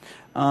deal.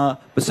 But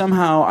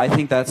somehow I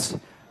think that's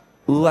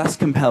less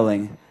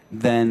compelling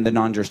than the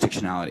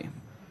non-jurisdictionality.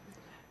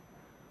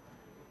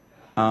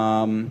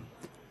 In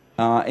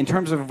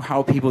terms of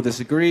how people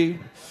disagree,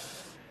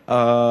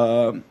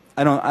 I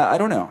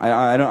don't know.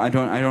 I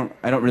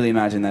don't really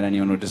imagine that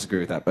anyone would disagree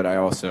with that. But I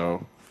don't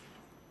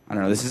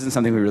know, this isn't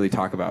something we really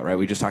talk about, right?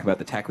 We just talk about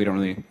the tech. We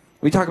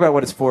talk about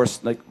what it's for,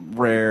 like,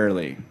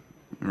 rarely.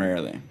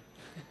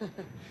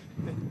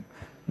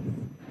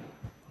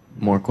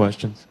 More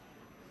questions?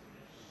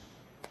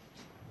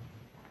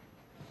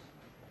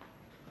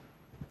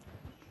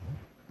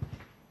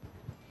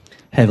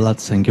 Hey Vlad,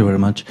 thank you very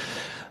much.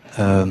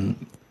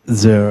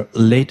 The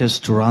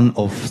latest run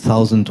of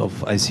thousands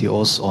of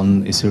ICOs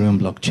on Ethereum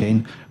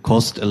blockchain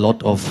caused a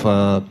lot of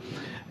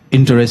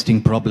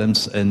interesting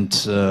problems and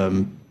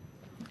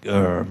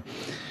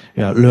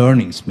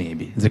learnings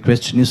maybe. The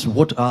question is,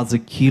 what are the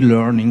key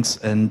learnings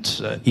and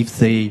if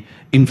they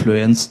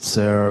influenced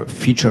their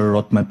feature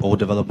roadmap or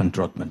development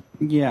roadmap?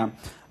 Yeah.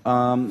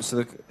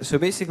 So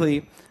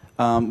basically,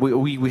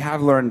 we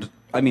have learned,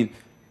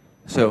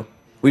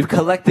 we've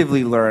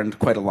collectively learned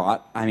quite a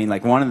lot. I mean,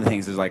 like one of the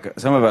things is like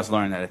some of us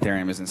learned that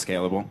Ethereum isn't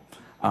scalable.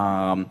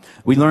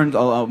 We learned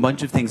a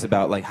bunch of things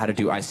about like how to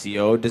do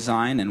ICO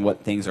design and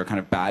what things are kind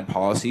of bad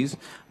policies.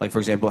 Like for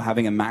example,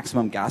 having a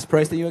maximum gas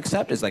price that you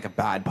accept is like a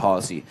bad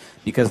policy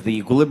because the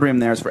equilibrium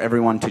there is for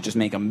everyone to just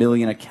make 1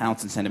 million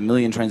accounts and send 1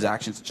 million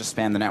transactions to just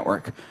span the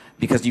network.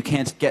 Because you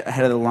can't get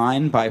ahead of the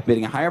line by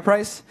bidding a higher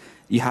price.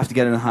 You have to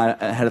get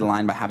ahead of the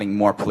line by having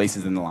more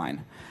places in the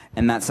line.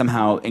 And that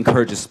somehow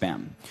encourages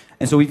spam.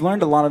 And so we've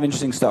learned a lot of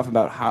interesting stuff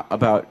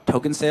about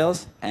token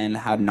sales and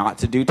how not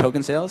to do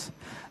token sales.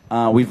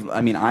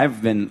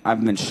 I've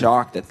been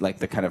shocked at like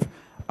the kind of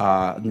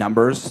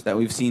numbers that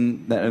we've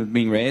seen that are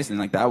being raised, and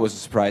like that was a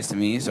surprise to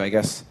me. So I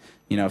guess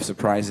if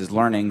surprise is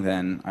learning,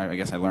 then I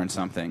guess I learned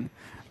something.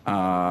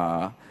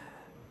 But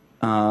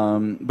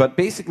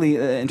basically,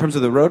 in terms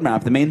of the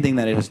roadmap, the main thing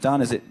that it has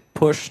done is it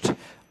pushed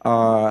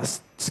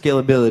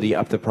scalability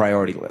up the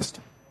priority list.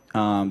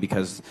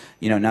 Because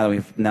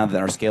now that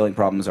our scaling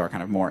problems are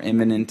kind of more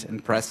imminent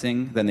and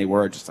pressing than they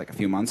were just like a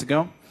few months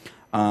ago.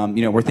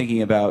 We're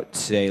thinking about,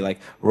 say, like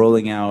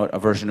rolling out a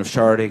version of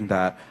sharding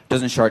that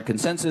doesn't shard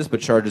consensus,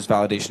 but shards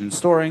validation and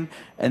storing,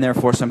 and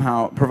therefore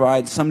somehow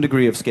provides some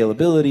degree of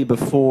scalability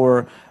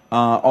before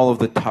all of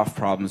the tough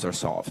problems are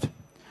solved.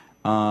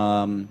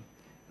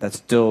 That's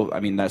still,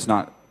 that's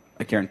not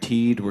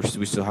guaranteed.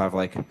 We still have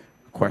like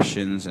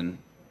questions and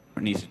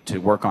need to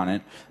work on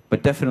it,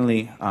 but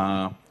definitely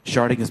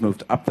sharding has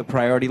moved up the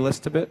priority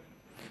list a bit,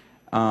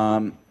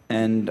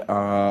 and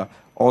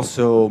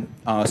also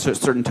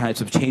certain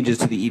types of changes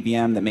to the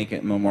EVM that make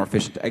it more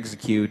efficient to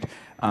execute.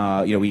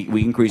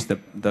 We increased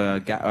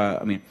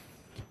the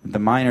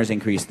miners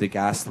increased the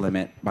gas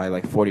limit by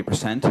like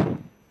 40%,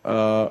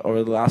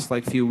 over the last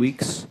like few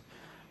weeks,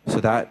 so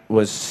that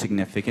was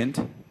significant.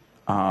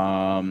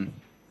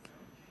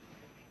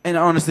 And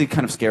honestly,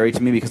 kind of scary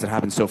to me because it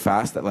happened so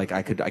fast that like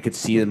I could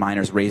see the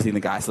miners raising the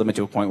gas limit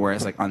to a point where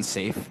it's like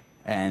unsafe,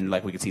 and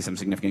like we could see some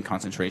significant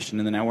concentration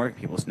in the network.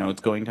 People's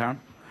nodes going down.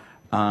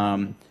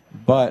 So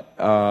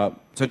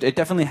it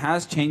definitely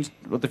has changed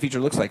what the future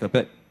looks like a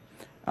bit.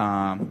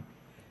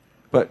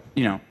 But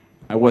you know,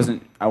 I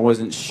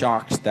wasn't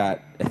shocked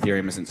that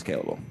Ethereum isn't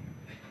scalable.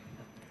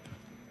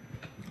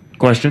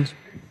 Questions?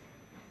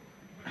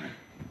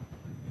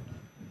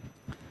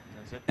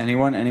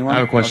 Anyone? I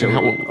have a question.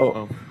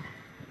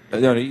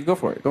 Okay, no, you go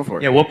for it. Go for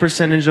it. Yeah, what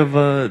percentage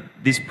of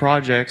these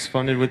projects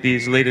funded with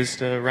these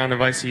latest round of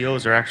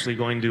ICOs are actually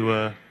going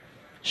to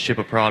ship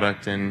a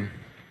product and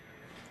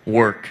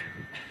work?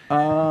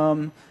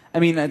 I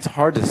mean, it's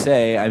hard to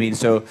say. I mean,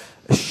 so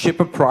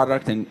shipping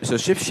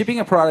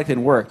a product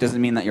and work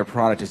doesn't mean that your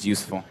product is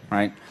useful,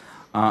 right?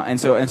 And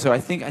so I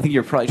think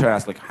you're probably trying to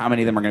ask like how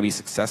many of them are going to be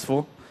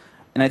successful,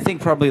 and I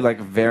think probably like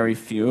very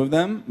few of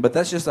them. But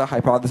that's just a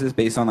hypothesis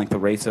based on like the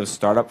rates of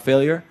startup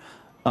failure.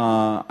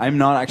 I'm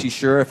not actually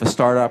sure if a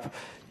startup,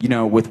 you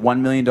know, with $1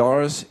 million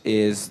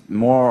is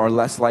more or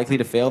less likely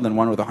to fail than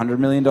one with $100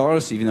 million,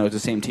 even though it's the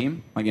same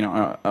team. Like, you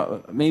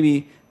know,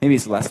 maybe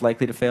it's less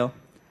likely to fail.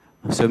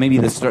 So maybe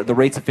the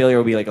rates of failure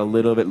will be like a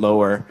little bit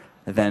lower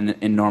than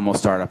in normal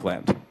startup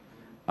land.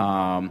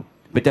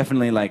 But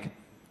definitely, like,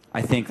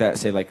 I think that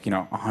say like, you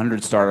know,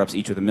 100 startups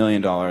each with $1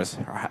 million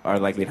are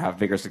likely to have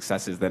bigger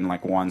successes than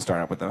like one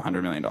startup with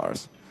 $100 million.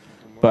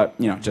 But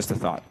you know, just a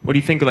thought. What do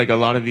you think? Like a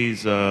lot of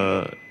these,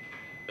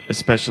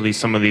 especially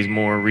some of these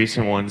more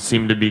recent ones,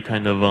 seem to be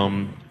kind of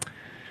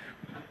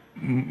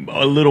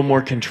a little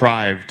more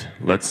contrived.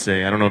 Let's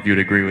say. I don't know if you'd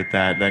agree with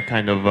that. That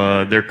kind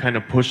of they're kind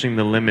of pushing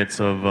the limits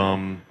of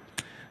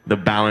the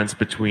balance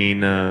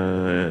between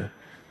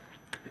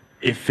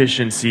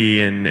efficiency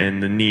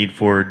and the need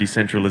for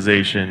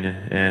decentralization.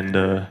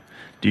 And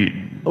do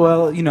you?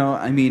 Well, you know,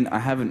 I mean,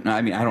 I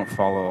don't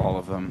follow all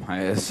of them.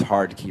 It's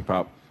hard to keep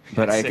up.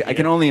 But I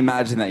can only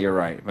imagine that you're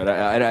right. But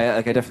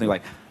I definitely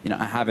like, you know,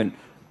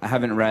 I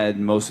haven't read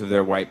most of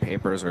their white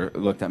papers or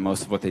looked at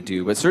most of what they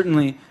do. But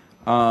certainly,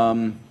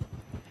 I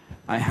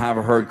have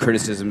heard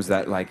criticisms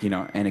that, like, you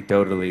know,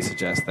 anecdotally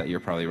suggest that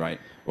you're probably right.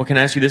 Well, can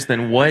I ask you this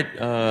then? What,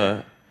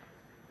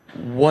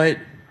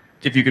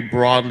 if you could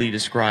broadly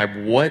describe,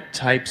 what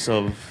types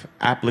of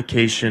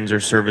applications or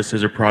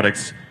services or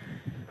products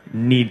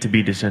need to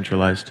be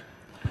decentralized?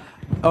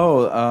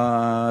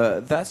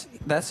 Oh, that's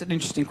an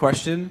interesting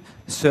question.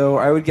 So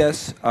I would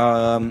guess,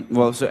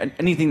 so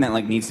anything that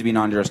like needs to be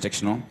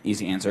non-jurisdictional,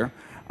 easy answer.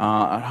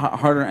 A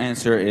harder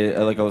answer is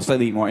like a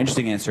slightly more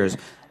interesting answer is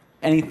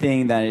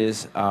anything that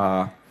is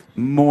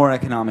more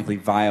economically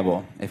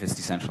viable if it's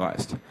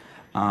decentralized.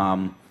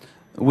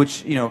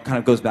 Which, you know, kind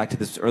of goes back to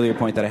this earlier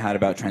point that I had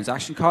about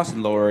transaction costs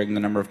and lowering the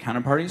number of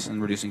counterparties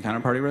and reducing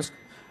counterparty risk.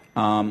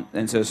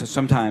 And so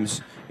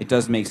sometimes it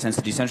does make sense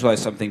to decentralize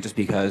something just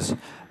because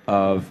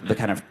of the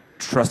kind of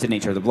trusted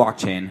nature of the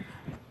blockchain.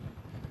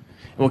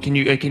 Well, can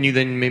you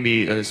then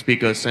maybe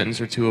speak a sentence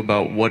or two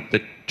about what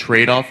the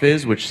trade-off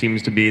is, which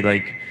seems to be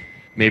like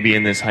maybe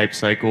in this hype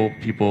cycle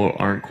people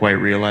aren't quite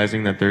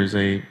realizing that there's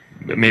a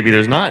maybe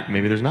there's not,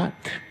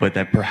 but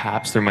that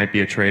perhaps there might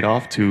be a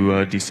trade-off to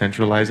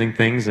decentralizing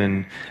things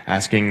and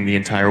asking the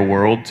entire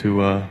world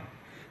to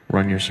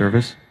run your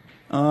service?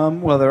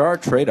 Well, there are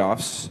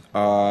trade-offs.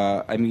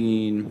 I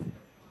mean,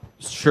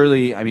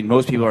 surely, I mean,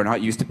 most people are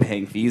not used to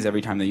paying fees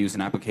every time they use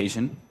an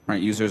application,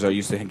 right? Users are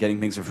used to getting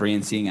things for free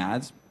and seeing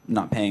ads,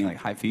 not paying like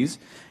high fees.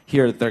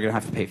 Here, they're going to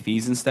have to pay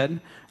fees instead.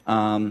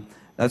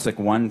 That's like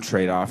one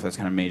trade-off that's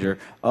kind of major.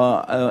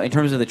 In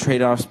terms of the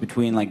trade-offs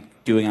between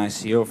like doing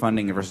ICO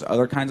funding versus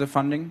other kinds of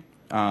funding,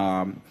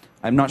 I'm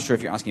not sure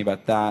if you're asking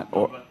about that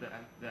or. About the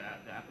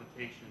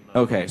application.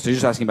 Okay, so you're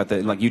just asking about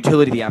the like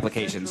utility of the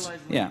applications.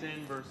 Yeah.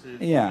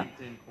 Yeah.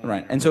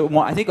 Right. And so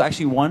I think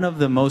actually one of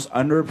the most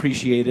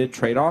underappreciated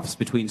trade-offs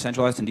between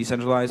centralized and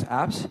decentralized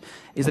apps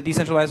is that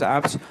decentralized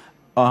apps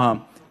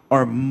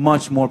are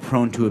much more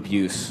prone to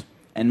abuse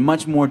and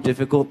much more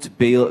difficult to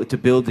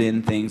build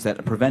in things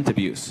that prevent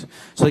abuse.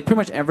 So like pretty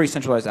much every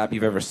centralized app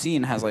you've ever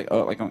seen has like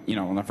you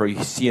know, whenever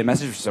you see a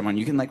message from someone,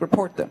 you can like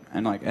report them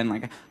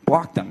and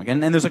block them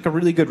again. And there's like a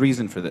really good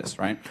reason for this,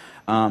 right?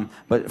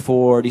 But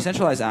for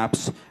decentralized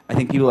apps, I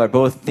think people are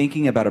both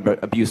thinking about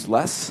abuse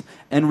less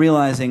and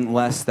realizing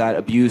less that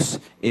abuse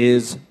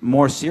is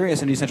more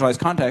serious in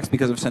decentralized context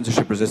because of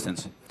censorship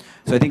resistance.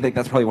 So I think like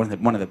that's probably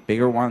one of the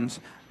bigger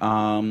ones.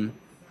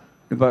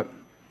 But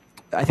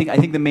I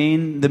think the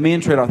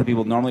main trade-off that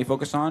people normally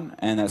focus on,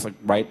 and that's like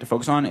right to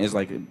focus on, is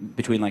like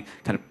between like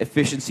kind of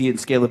efficiency and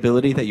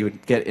scalability that you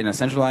would get in a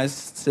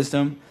centralized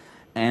system,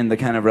 and the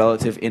kind of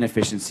relative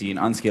inefficiency and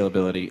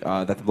unscalability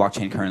that the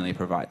blockchain currently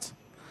provides.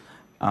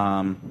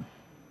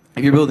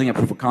 If you're building a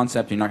proof of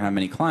concept, you're not going to have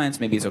many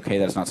clients. Maybe it's okay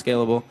that it's not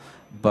scalable,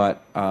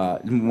 but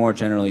more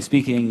generally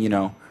speaking, you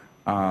know,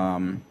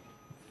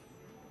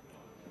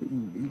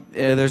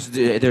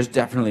 there's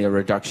definitely a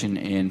reduction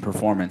in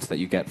performance that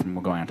you get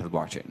from going onto the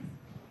blockchain.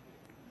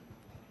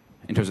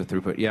 in terms of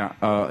throughput. Yeah.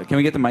 Can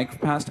we get the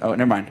mic passed? Oh,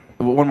 never mind.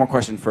 One more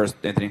question first,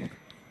 Anthony.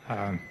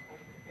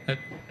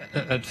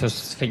 At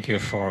first, thank you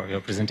for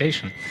your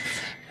presentation.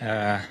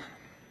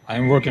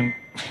 I'm working.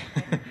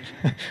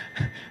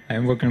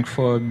 I'm working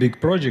for a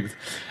big project,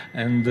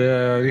 and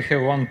we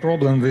have one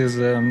problem with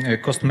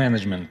cost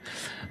management,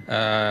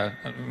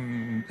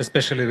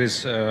 especially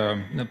with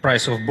the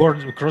price of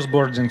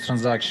cross-border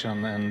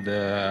transaction and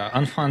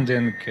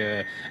unfunding,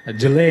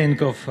 delaying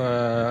of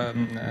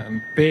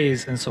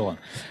pays, and so on.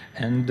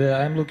 And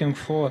I'm looking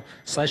for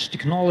such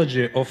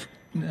technology of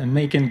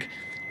making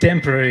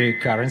temporary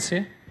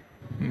currency,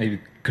 maybe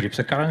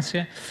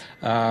cryptocurrency,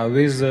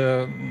 with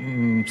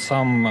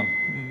some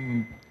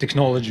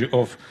technology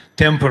of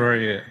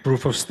temporary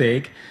proof of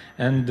stake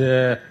and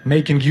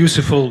making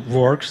useful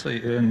works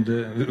and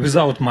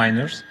without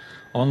miners,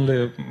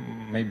 only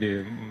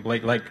maybe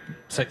like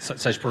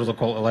such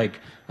protocol like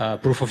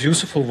proof of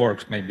useful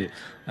work maybe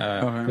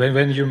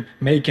when you're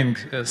making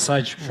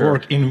such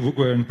work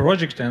in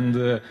project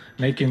and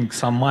making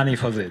some money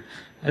for it.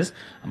 Yes,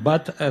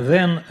 but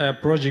then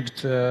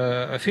project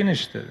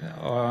finished.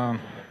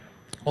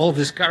 All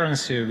this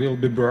currency will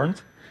be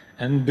burned,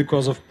 and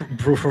because of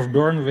proof of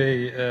burn,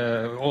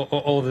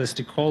 all the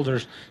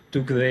stakeholders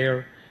took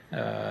their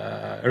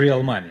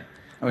real money.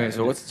 Okay,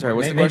 so what's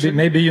the question?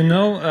 Maybe you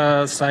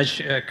know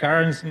such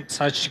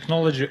such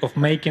technology of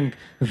making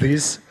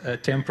this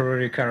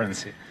temporary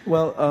currency.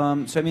 Well,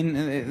 so I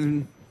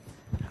mean,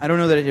 I don't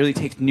know that it really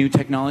takes new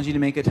technology to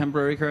make a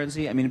temporary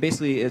currency. I mean,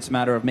 basically, it's a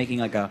matter of making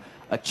like a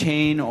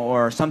chain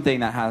or something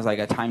that has like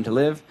a time to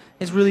live.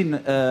 It's really,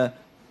 I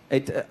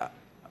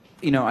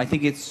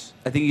think you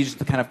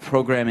just kind of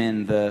program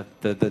in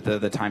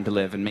the time to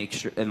live and make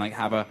sure and like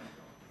have a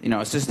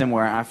system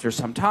where after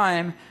some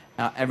time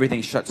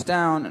everything shuts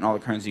down and all the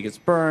currency gets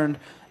burned.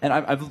 And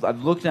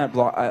I've looked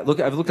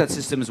at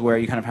systems where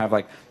you kind of have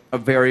like a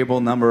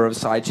variable number of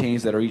side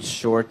chains that are each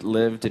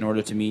short-lived in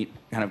order to meet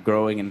kind of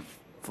growing and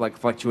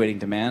fluctuating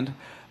demand.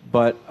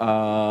 But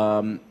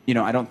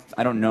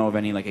I don't know of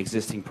any like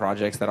existing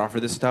projects that offer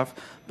this stuff.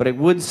 But I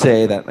would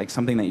say that like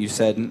something that you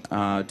said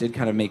did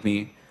kind of make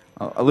me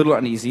a little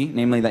uneasy.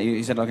 Namely, that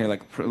you said okay,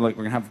 like we're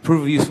gonna have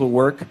proof of useful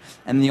work,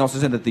 and then you also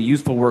said that the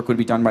useful work would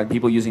be done by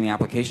people using the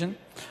application.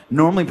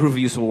 Normally, proof of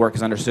useful work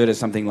is understood as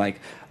something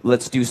like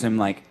let's do some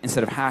like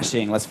instead of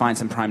hashing, let's find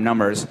some prime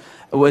numbers,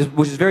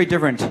 which is very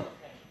different.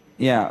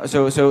 Yeah,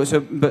 so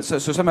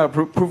somehow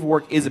proof of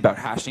work is about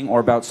hashing or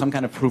about some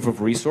kind of proof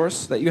of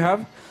resource that you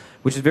have,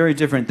 which is very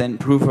different than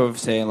proof of,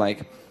 say,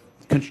 like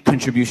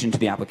contribution to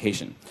the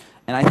application.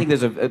 And I think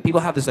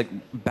people have this like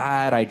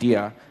bad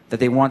idea that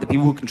they want the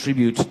people who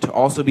contribute to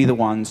also be the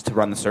ones to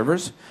run the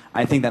servers.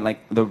 I think that like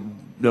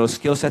those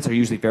skill sets are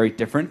usually very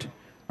different,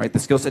 right? The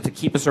skill set to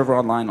keep a server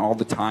online all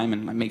the time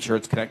and make sure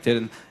it's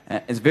connected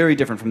is very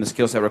different from the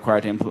skill set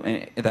required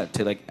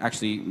to like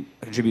actually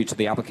contribute to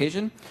the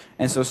application.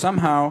 And so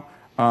somehow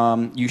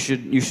you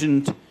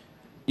should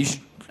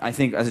I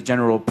think as a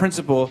general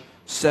principle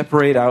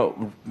separate out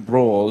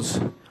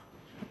roles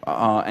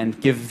and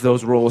give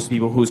those roles to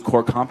people whose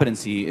core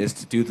competency is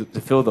to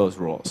fill those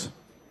roles.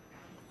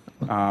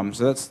 So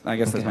that's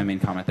my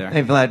main comment there.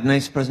 Hey Vlad,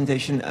 nice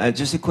presentation.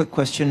 Just a quick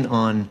question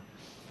on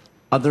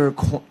other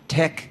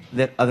tech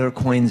that other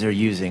coins are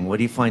using. What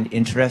do you find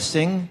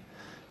interesting,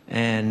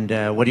 and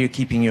what are you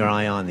keeping your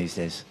eye on these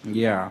days?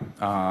 Yeah.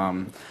 I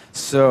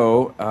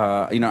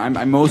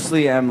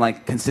mostly am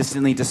like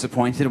consistently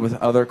disappointed with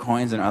other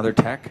coins and other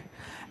tech.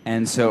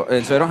 And so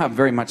I don't have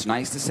very much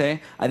nice to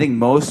say. I think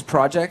most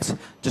projects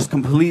just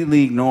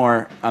completely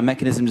ignore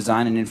mechanism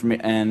design and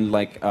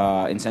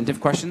incentive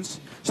questions.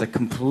 Just like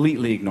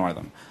completely ignore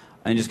them,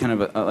 and just kind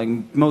of like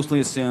mostly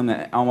assume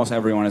that almost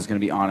everyone is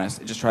going to be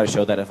honest. Just try to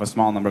show that if a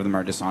small number of them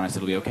are dishonest,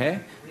 it'll be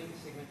okay.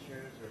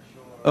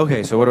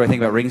 Okay, so what do I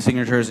think about ring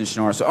signatures and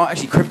Schnorr? So,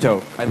 actually,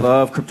 crypto. I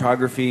love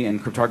cryptography and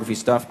cryptography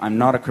stuff. I'm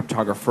not a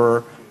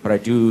cryptographer, but I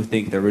do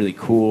think they're really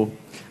cool.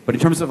 But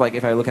in terms of like,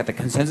 if I look at the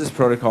consensus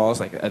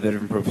protocols, like the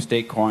different proof of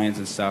stake coins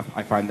and stuff,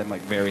 I find them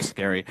like very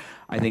scary.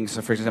 I think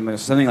so. For example,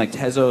 something like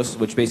Tezos,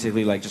 which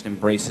basically like just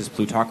embraces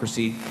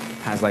plutocracy,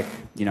 has like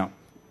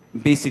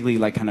basically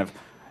like kind of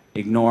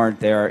ignored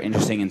their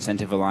interesting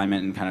incentive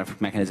alignment and kind of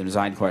mechanism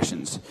design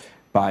questions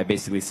by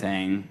basically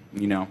saying,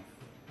 the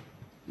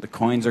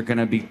coins are going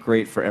to be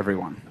great for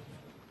everyone.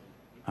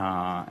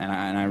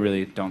 And I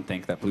really don't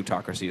think that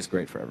plutocracy is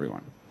great for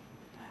everyone.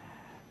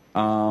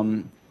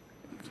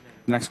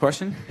 Next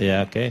question?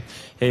 Yeah, okay.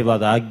 Hey,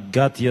 Vlad, I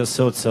got your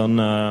thoughts on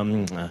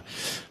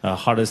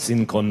hardest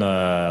thing on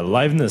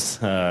liveness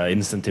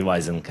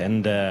incentivizing.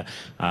 And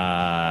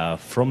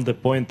from the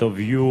point of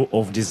view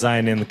of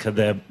designing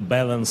the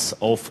balance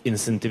of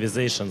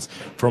incentivizations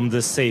from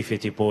the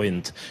safety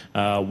point,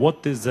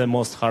 what is the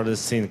most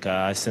hardest thing?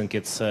 I think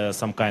it's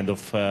some kind of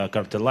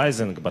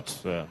cartelizing, but...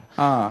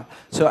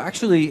 So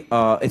actually,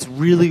 it's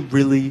really,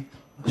 really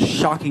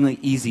shockingly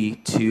easy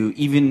to,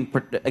 even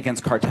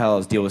against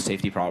cartels, deal with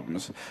safety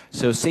problems.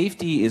 So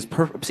safety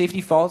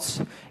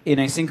faults in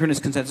asynchronous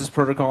consensus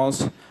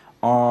protocols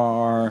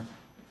are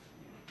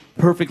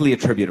perfectly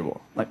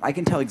attributable. Like I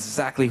can tell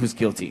exactly who's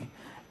guilty,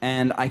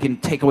 and I can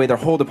take away their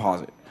whole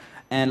deposit.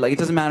 And like it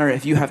doesn't matter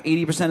if you have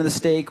 80% of the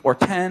stake or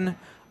 10.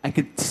 I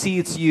could see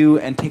it's you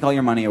and take all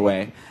your money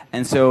away.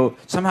 And so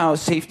somehow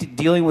safety,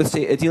 dealing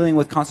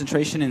with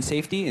concentration and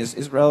safety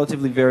is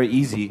relatively very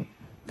easy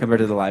compared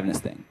to the liveness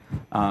thing.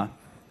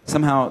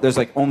 Somehow there's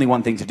like only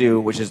one thing to do,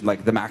 which is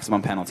like the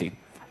maximum penalty,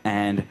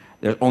 and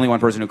there's only one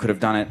person who could have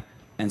done it,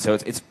 and so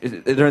it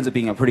ends up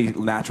being a pretty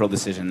natural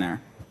decision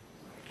there.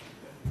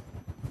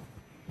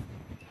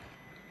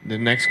 The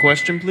next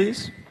question,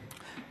 please.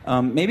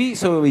 Maybe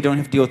so we don't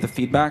have to deal with the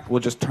feedback,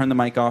 we'll just turn the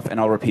mic off and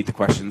I'll repeat the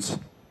questions.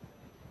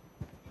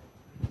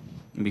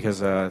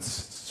 Because it's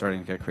starting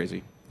to get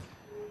crazy.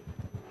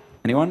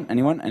 Anyone?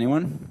 Anyone?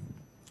 Anyone?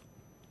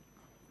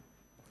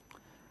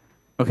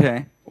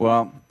 Okay,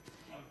 well.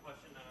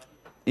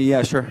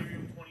 Yeah, sure.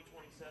 Ethereum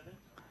 2027,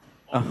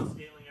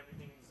 auto-scaling,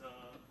 everything's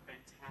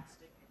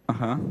fantastic.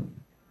 Uh-huh.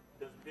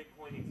 Does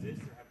Bitcoin exist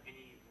or have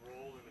any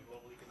role in the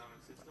global economic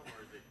system,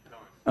 or is it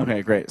done?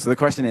 Okay, great. So the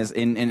question is,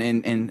 in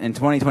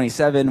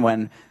 2027,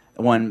 when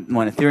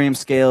Ethereum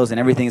scales and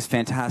everything is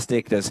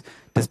fantastic, does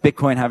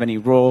Bitcoin have any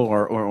role,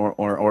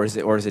 or is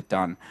it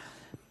done?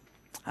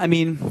 I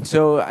mean,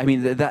 so like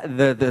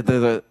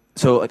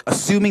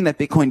assuming that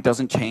Bitcoin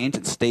doesn't change,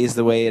 it stays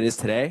the way it is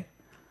today.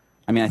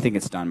 I mean, I think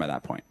it's done by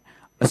that point.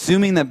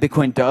 Assuming that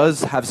Bitcoin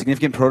does have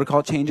significant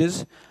protocol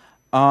changes,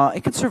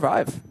 it could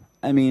survive.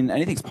 I mean,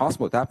 anything's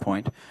possible at that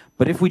point.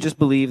 But if we just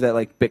believe that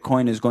like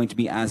Bitcoin is going to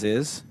be as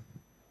is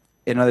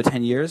in another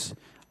 10 years,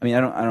 I mean,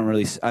 I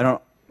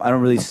don't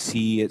really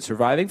see it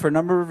surviving for a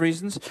number of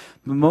reasons,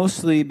 but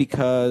mostly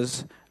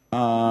because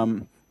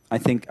I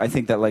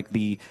think that like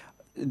the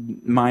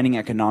mining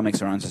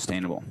economics are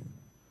unsustainable.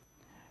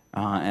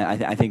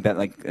 And I think that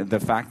like the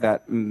fact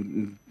that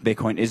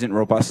Bitcoin isn't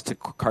robust to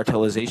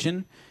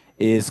cartelization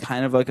is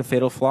kind of like a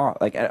fatal flaw.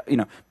 Like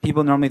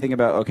people normally think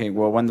about, okay,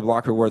 well, when the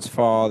block rewards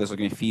fall, there's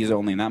going to be fees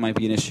only, and that might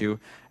be an issue,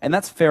 and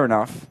that's fair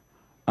enough.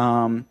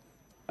 The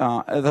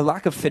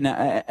lack of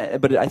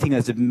but I think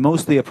that's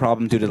mostly a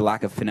problem due to the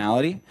lack of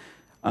finality.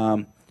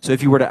 So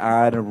if you were to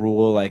add a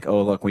rule like,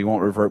 oh look, we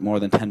won't revert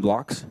more than 10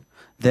 blocks,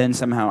 then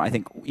somehow I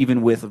think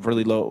even with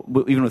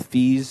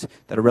fees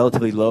that are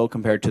relatively low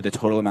compared to the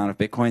total amount of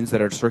Bitcoins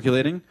that are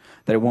circulating,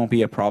 that it won't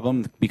be a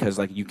problem because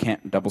like you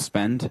can't double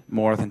spend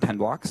more than 10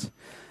 blocks.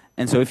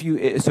 And so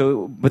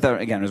but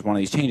that again is one of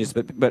these changes.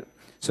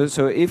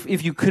 So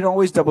if you could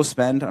always double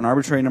spend an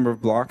arbitrary number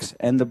of blocks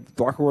and the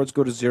block rewards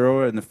go to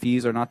 0 and the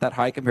fees are not that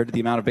high compared to the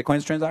amount of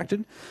Bitcoins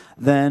transacted,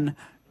 and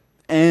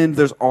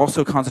there's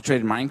also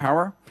concentrated mining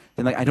power,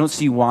 then like I don't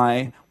see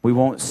why we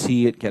won't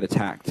see it get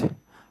attacked.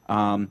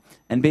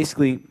 And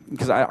basically,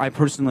 because I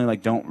personally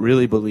like don't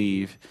really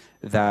believe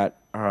that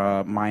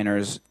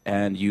miners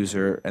and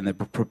user and the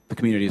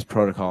community's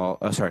protocol,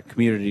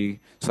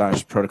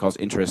 community/protocol's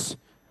interests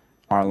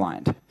are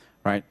aligned,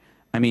 right?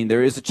 I mean,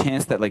 there is a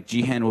chance that like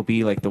Jihan will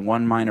be like the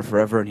one miner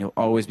forever and he'll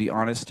always be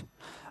honest.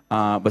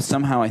 But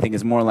somehow I think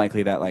it's more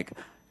likely that like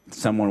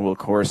someone will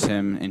coerce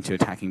him into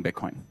attacking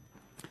Bitcoin.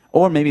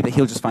 Or maybe that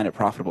he'll just find it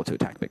profitable to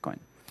attack Bitcoin.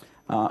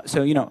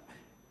 So,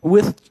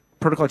 with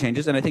protocol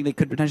changes, and I think they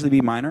could potentially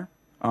be minor,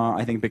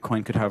 I think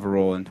Bitcoin could have a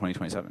role in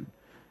 2027.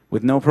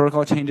 With no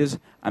protocol changes,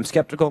 I'm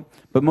skeptical,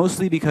 but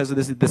mostly because of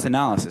this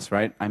analysis,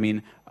 right? I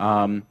mean,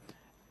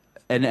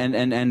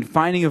 and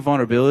finding a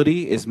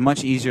vulnerability is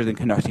much easier than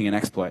conducting an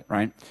exploit,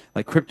 right?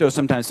 Like crypto,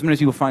 sometimes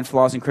people find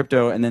flaws in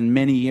crypto, and then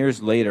many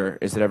years later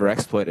is it ever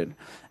exploited.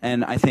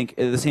 And I think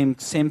the same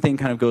thing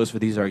kind of goes for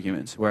these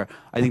arguments, where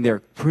I think there are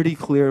pretty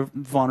clear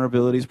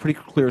vulnerabilities, pretty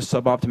clear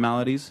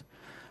suboptimalities.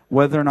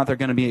 Whether or not they're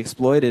going to be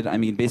exploited, I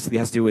mean, basically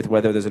has to do with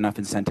whether there's enough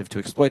incentive to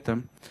exploit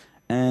them,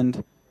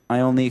 and I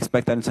only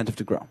expect that incentive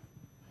to grow.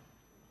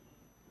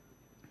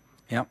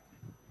 Yeah.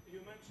 You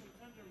mentioned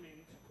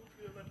Tendermint. Could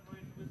you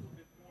elaborate a little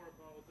bit more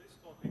about this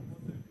topic, what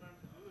they plan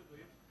to do with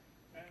it,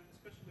 and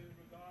especially in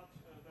regard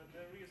that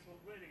there is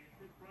already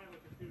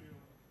private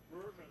Ethereum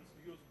versions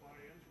used by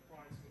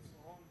enterprise and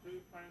so on. Do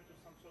you plan to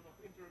some sort of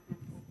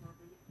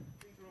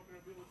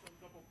interoperability on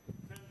top of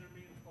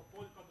Tendermint or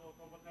Polkadot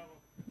or whatever?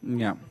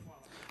 Yeah.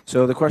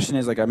 So the question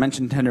is, like I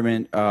mentioned,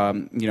 Tendermint,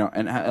 and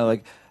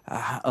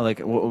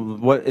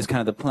what is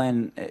kind of the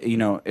plan,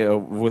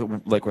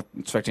 with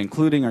respect to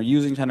including or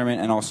using Tendermint,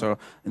 and also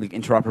like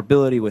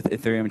interoperability with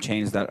Ethereum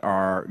chains that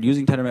are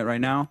using Tendermint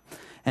right now.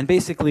 And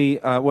basically,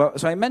 so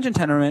I mentioned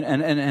Tendermint,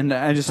 and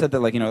I just said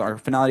that our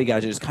finality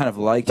gadget is kind of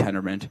like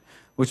Tendermint,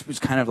 which was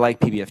kind of like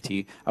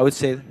PBFT. I would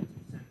say.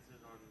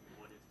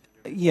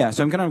 Yeah,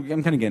 so I'm kind of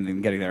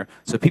getting there.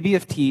 So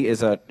PBFT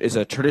is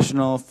a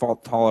traditional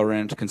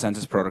fault-tolerant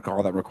consensus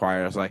protocol that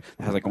has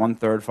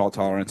 1/3 fault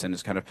tolerance and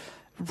is kind of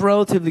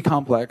relatively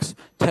complex.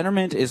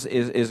 Tendermint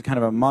is kind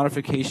of a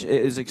modification.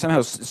 Is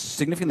somehow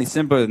significantly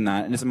simpler than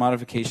that, and it's a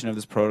modification of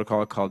this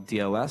protocol called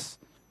DLS.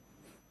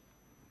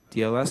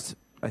 DLS,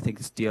 I think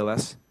it's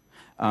DLS.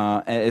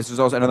 There's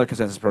also another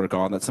consensus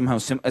protocol that's somehow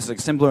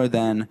simpler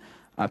than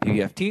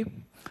PBFT.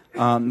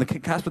 The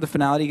Casper, the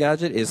finality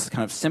gadget, is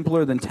kind of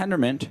simpler than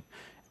Tendermint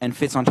and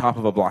fits on top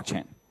of a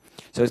blockchain.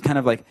 So it's kind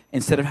of like,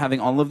 instead of having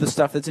all of the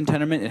stuff that's in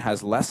Tendermint, it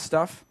has less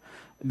stuff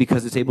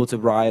because it's able to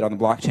ride on the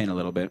blockchain a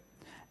little bit.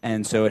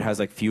 And so it has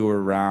like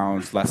fewer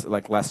rounds,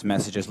 less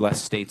messages,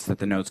 less states that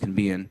the nodes can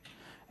be in.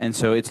 And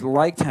so it's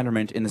like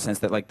Tendermint in the sense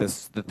that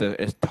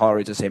it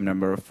tolerates the same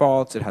number of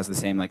faults, it has the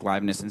same like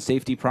liveness and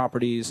safety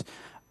properties,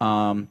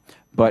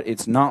 but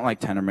it's not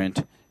like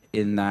Tendermint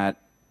in that,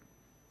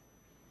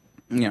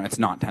 it's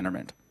not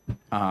Tendermint.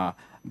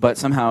 But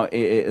somehow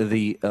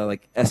the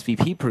like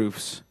SVP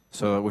proofs,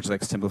 which is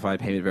like simplified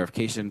payment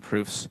verification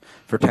proofs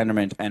for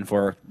Tendermint and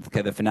for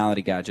the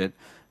finality gadget,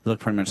 look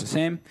pretty much the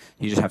same.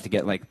 You just have to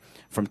get like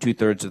from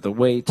 2/3 of the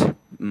weight,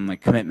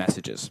 like commit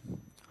messages.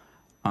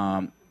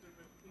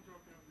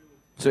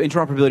 So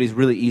interoperability is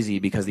really easy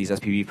because these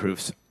SPV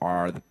proofs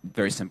are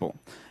very simple.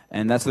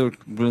 And that's the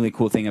really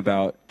cool thing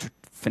about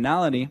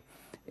finality,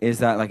 is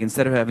that like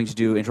instead of having to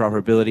do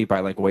interoperability by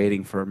like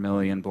waiting for 1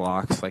 million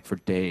blocks like for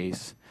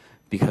days,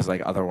 because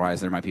like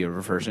otherwise there might be a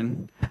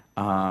reversion,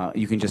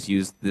 you can just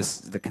use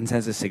the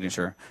consensus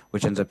signature,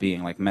 which ends up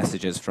being like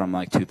messages from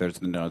like 2/3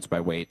 of the nodes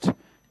by weight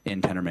in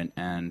Tendermint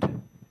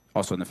and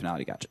also in the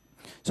finality gadget.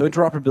 So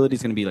interoperability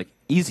is going to be like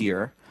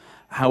easier.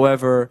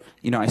 However,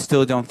 I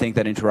still don't think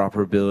that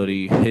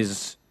interoperability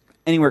is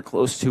anywhere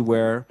close to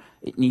where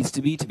it needs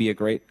to be a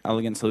great,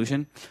 elegant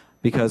solution.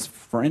 Because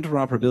for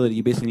interoperability,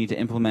 you basically need to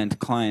implement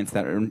clients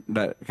that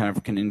kind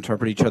of can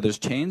interpret each other's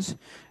chains.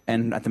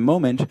 And at the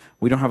moment,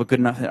 we don't have a good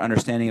enough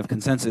understanding of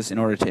consensus in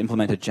order to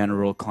implement a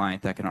general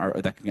client that can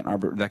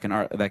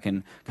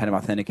kind of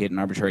authenticate an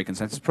arbitrary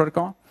consensus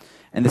protocol.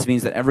 And this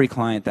means that every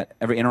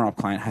interop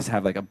client has to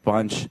have like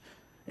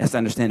has to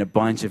understand a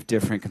bunch of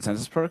different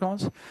consensus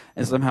protocols,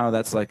 and somehow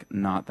that's like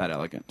not that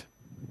elegant.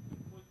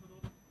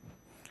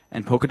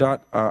 And Polkadot,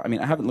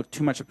 I haven't looked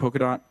too much at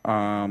Polkadot,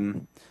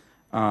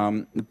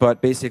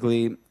 but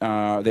basically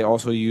they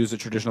also use a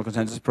traditional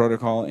consensus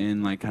protocol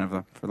in like kind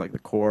of for like the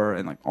core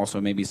and like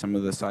also maybe some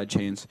of the side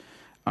chains.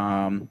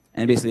 And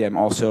basically, I'm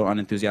also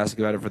unenthusiastic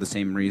about it for the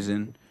same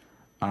reason.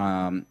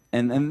 Generally,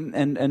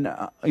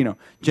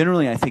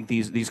 I think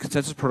these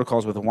consensus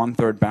protocols with a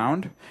 1/3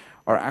 bound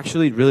are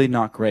actually really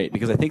not great,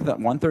 because I think that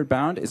 1/3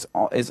 bound is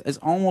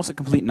almost a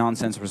complete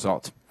nonsense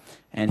result.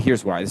 And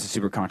here's why. This is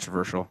super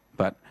controversial,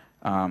 but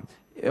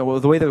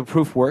the way the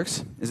proof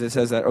works is it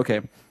says that,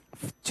 okay,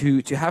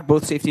 to have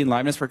both safety and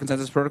liveness for a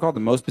consensus protocol, the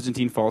most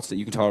Byzantine faults that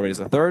you can tolerate is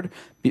 1/3.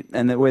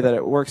 And the way that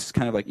it works is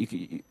kind of like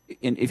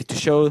to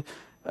show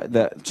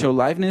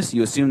liveness,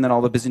 you assume that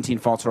all the Byzantine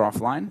faults are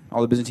offline,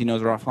 all the Byzantine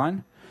nodes are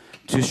offline.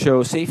 To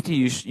show safety,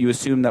 you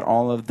assume that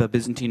all of the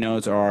Byzantine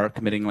nodes are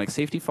committing like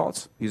safety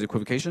faults, use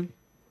equivocation.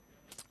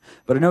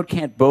 But a node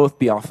can't both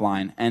be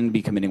offline and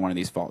be committing one of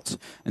these faults.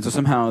 And so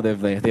somehow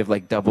they've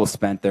like double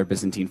spent their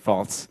Byzantine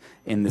faults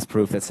in this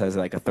proof that says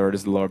like 1/3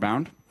 is the lower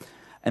bound.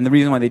 And the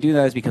reason why they do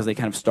that is because they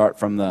kind of start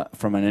from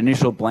an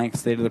initial blank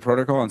state of the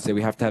protocol and say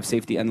we have to have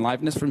safety and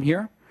liveness from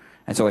here.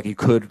 And so like you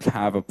could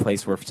have a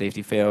place where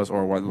safety fails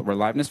or where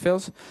liveness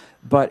fails.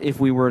 But if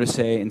we were to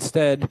say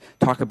instead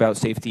talk about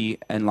safety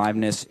and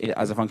liveness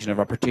as a function of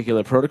a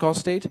particular protocol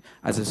state,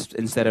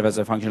 instead of as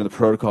a function of the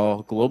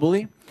protocol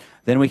globally,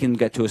 then we can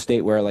get to a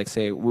state where like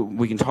say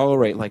we can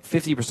tolerate like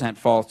 50%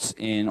 faults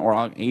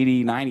or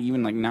 80, 90,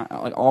 even like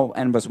all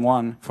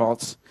n+1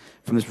 faults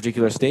from this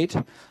particular state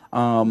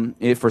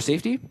for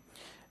safety.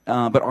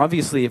 But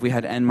obviously if we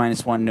had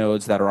n-1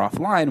 nodes that are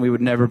offline, we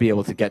would never be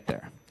able to get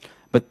there.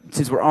 But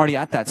since we're already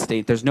at that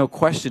state, there's no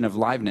question of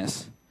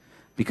liveness,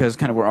 because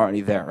kind of we're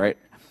already there, right?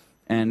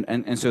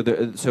 And so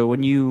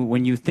when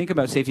you think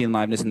about safety and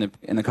liveness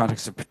in the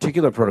context of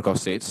particular protocol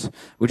states,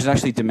 which is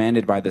actually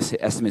demanded by the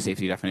estimate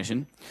safety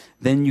definition,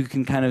 then you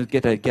can kind of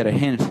get a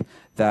hint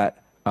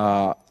that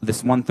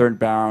this 1/3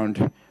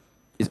 bound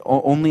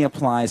only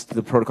applies to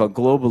the protocol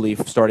globally,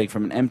 starting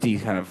from an empty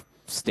kind of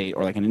state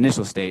or like an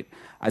initial state,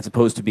 as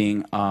opposed to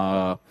being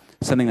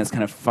something that's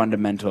kind of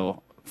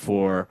fundamental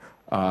for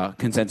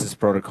consensus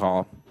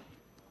protocol.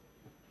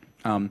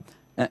 And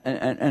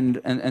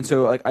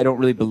so like I don't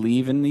really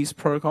believe in these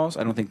protocols.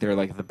 I don't think they're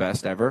like the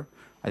best ever.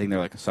 I think they're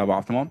like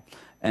suboptimal.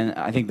 And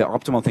I think the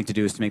optimal thing to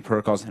do is to make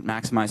protocols that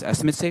maximize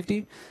estimate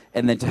safety,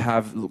 and then to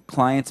have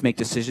clients make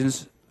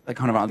decisions like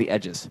kind of on the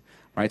edges,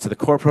 right? So the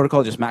core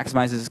protocol just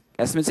maximizes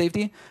estimate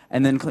safety,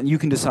 and then you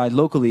can decide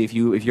locally if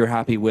you're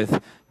happy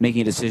with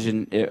making a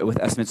decision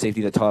with estimate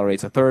safety that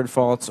tolerates 1/3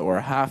 faults or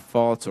a half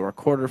faults or a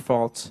quarter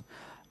faults.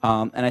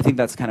 And I think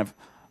that's kind of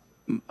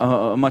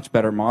a much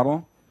better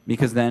model,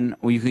 because then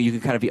you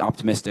can kind of be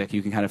optimistic.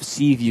 You can kind of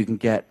see if you can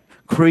get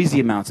crazy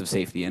amounts of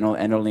safety and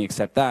only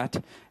accept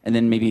that. And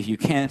then maybe if you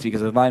can't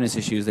because of liveness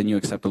issues, then you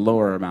accept a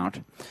lower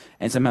amount.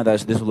 And somehow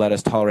this will let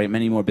us tolerate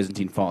many more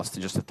Byzantine faults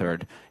than just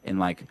 1/3 in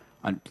like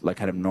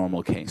kind of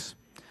normal case.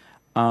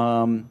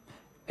 And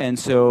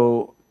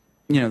so,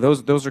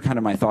 those are kind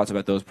of my thoughts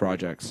about those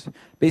projects.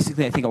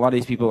 Basically, I think a lot of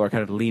these people are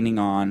kind of leaning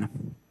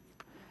on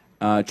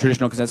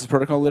traditional consensus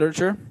protocol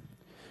literature,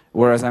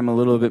 whereas I'm a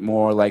little bit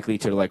more likely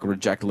to like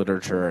reject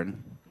literature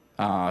and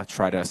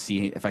try to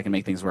see if I can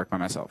make things work by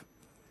myself.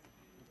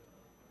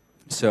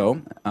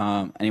 So,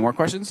 any more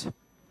questions?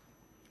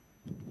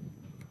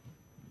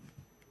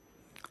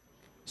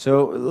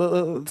 So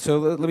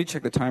let me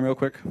check the time real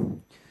quick.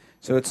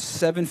 So it's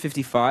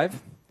 7:55.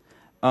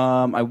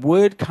 I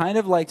would kind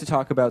of like to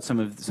talk about some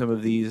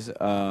of these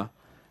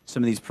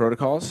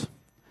protocols.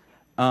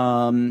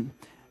 But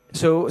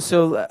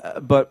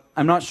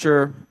I'm not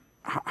sure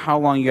how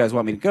long you guys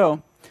want me to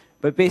go.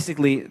 But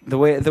basically, the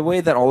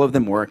way that all of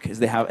them work is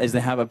they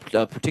have a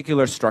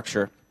particular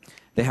structure.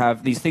 They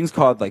have these things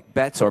called like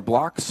bets or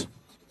blocks,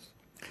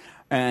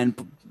 and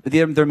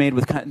they're made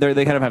with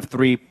they kind of have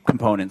three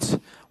components.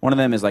 One of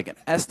them is like an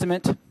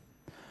estimate,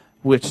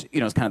 which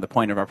is kind of the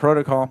point of our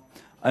protocol.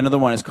 Another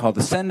one is called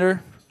the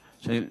sender.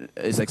 So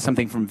it's like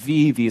something from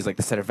V. V is like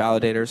the set of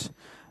validators.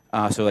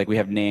 So like we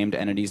have named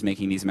entities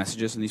making these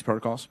messages in these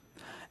protocols.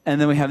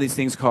 And then we have these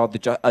things called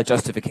a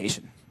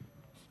justification.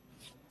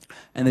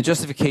 And the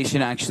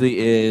justification actually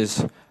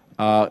is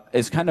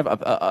kind of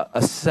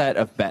a set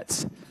of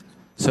bets.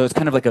 So it's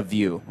kind of like a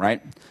view,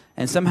 right?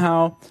 And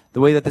somehow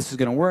the way that this is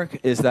going to work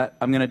is that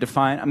I'm going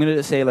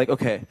to say like,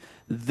 okay,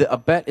 a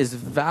bet is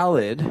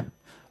valid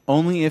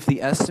only if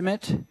the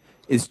estimate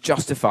is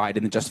justified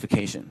in the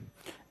justification.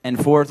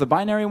 And for the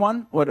binary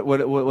one, what's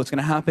going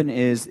to happen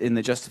is in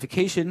the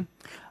justification,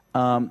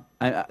 so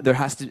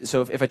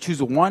if I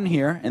choose a 1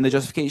 here in the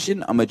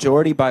justification, a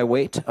majority by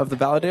weight of the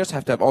validators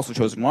have to have also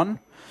chosen 1.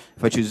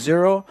 If I choose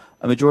 0,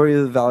 a majority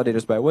of the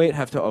validators by weight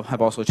have to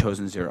have also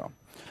chosen 0.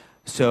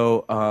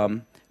 So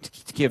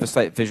to give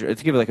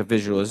like a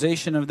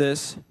visualization of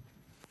this,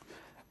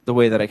 the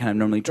way that I kind of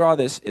normally draw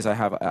this is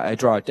I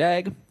draw a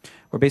DAG,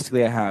 where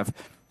basically I have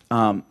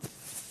some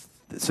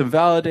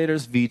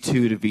validators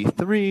V2 to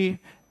V3,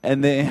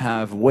 and they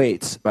have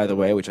weights, by the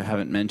way, which I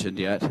haven't mentioned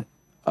yet.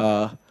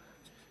 So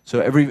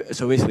we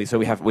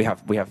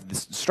have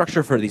this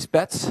structure for these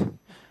bets,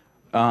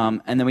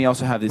 and then we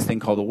also have this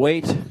thing called a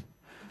weight,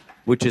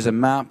 which is a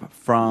map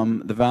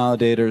from the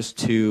validators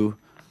to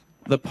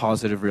the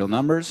positive real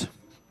numbers.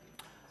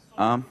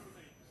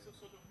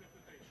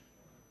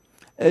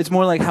 It's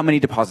more like how many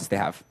deposits they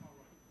have,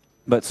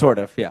 but sort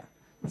of, yeah,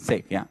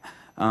 safe, yeah.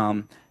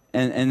 So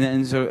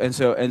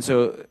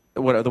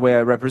the way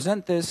I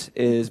represent this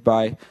is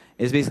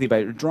basically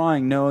by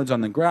drawing nodes on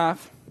the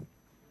graph.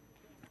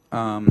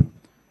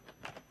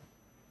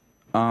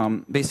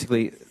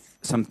 Basically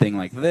something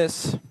like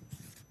this.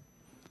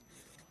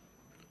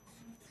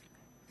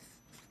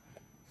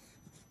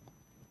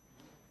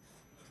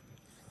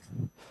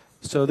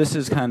 So this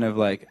is kind of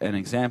like an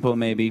example,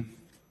 maybe.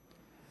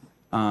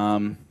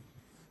 And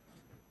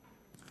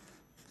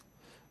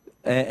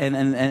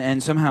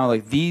somehow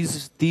like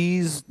these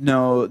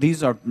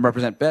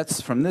represent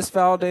bets from this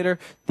validator.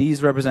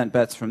 These represent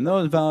bets from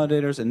those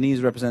validators, and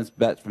these represent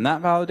bets from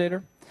that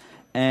validator.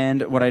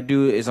 And what I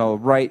do is I'll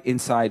write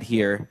inside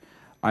here.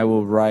 I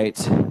will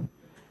write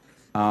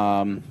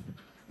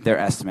their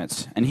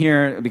estimates. And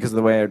here, because of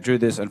the way I drew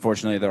this,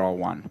 unfortunately, they're all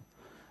 1.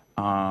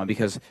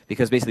 Because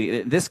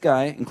basically this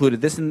guy included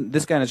this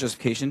guy in his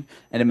justification,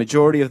 and a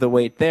majority of the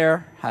weight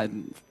there had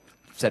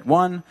said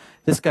 1.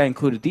 This guy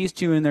included these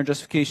 2 in their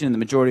justification, and the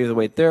majority of the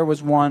weight there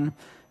was 1.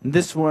 And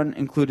this one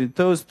included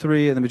those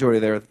 3, and the majority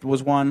there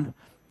was 1,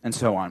 and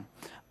so on.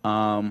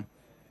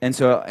 And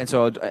so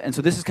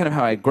this is kind of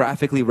how I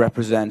graphically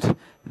represent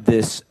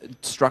this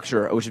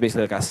structure, which is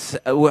basically like a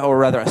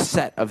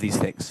set of these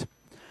things.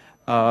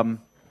 Kind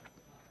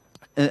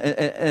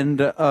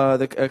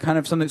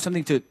of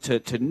something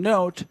to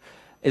note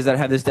is that I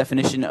have this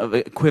definition of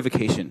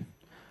equivocation.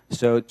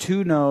 So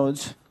 2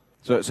 nodes.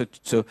 So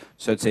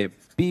I'd say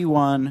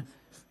B1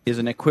 is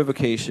an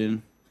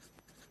equivocation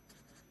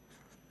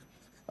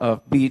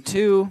of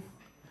B2.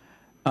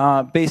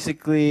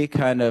 Basically,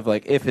 kind of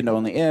like if and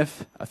only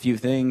if, a few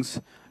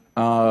things.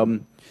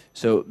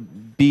 So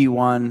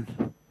B1,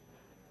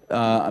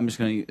 I'm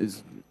going to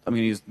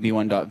use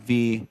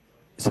B1.V.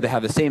 So they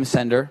have the same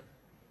sender,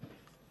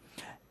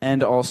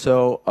 and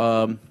also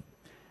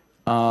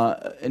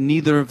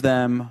neither of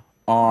them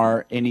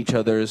are in each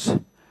other's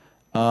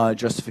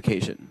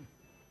justification.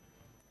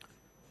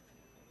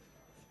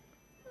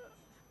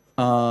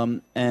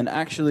 And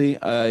actually,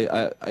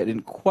 I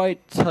didn't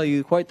quite tell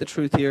you quite the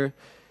truth here.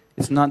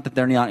 It's not that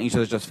they're not in each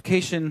other's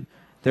justification.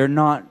 They're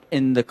not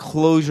in the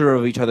closure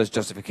of each other's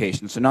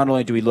justification. So not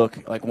only do we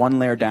look like 1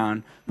 layer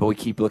down, but we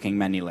keep looking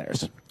many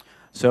layers.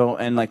 So,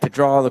 and like to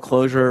draw the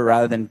closure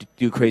rather than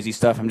do crazy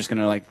stuff, I'm just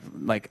gonna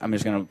I'm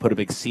just gonna put a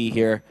big C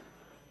here,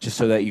 just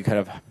so that you kind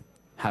of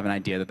have an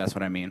idea that that's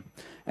what I mean.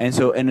 And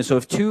so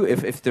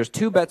if there's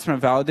 2 bets from a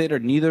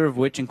validator, neither of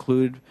which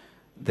include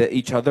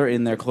each other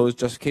in their closed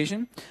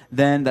justification,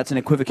 then that's an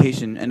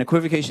equivocation. An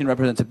equivocation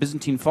represents a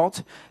Byzantine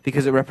fault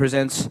because it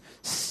represents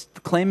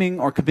claiming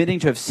or committing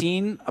to have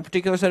seen a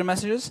particular set of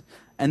messages,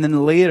 and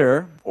then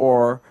later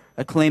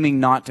claiming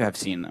not to have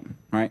seen them.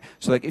 Right.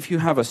 So like if you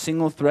have a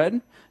single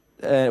thread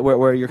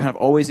where you're kind of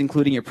always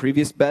including your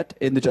previous bet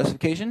in the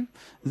justification,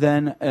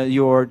 then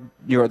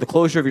the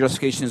closure of your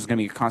justification is going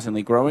to be a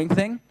constantly growing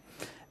thing.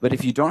 But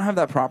if you don't have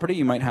that property,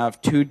 you might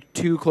have two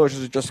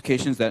closures of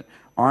justifications that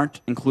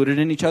aren't included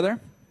in each other.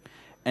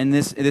 And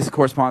this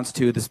corresponds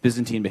to this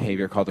Byzantine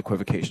behavior called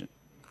equivocation.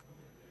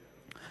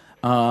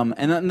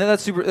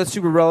 That's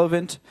super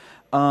relevant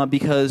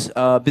because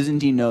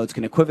Byzantine nodes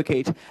can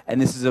equivocate,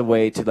 and this is a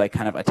way to like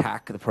kind of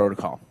attack the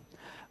protocol.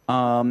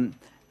 And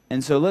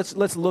so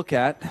let's look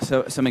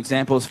at some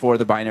examples for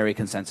the binary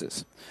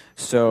consensus.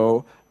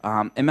 So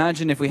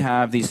imagine if we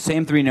have these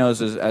same three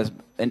nodes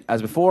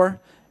as before,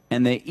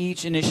 and they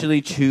each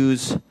initially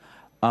choose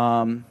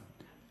an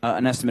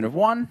estimate of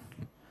 1.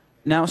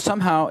 Now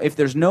somehow, if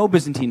there's no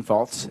Byzantine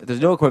faults, if there's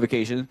no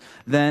equivocation,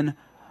 then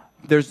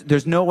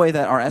there's no way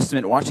that our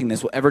estimate watching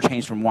this will ever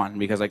change from 1,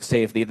 because like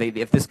say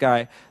if this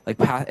guy like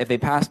if they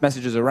pass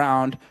messages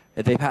around,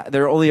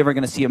 they're only ever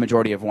going to see a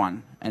majority of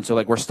 1, and so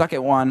like we're stuck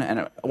at 1,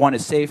 and 1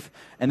 is safe,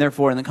 and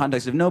therefore in the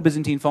context of no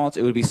Byzantine faults,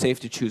 it would be safe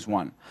to choose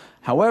 1.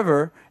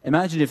 However,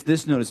 imagine if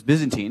this node is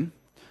Byzantine,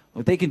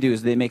 what they can do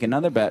is they make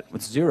another bet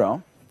with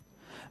 0,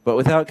 but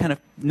without kind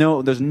of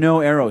there's no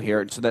arrow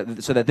here, so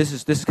that this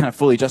is kind of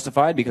fully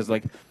justified, because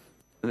like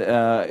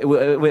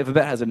if a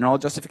bet has a null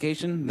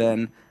justification,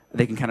 then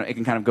it can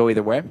kind of go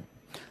either way,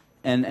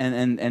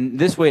 and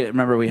this way,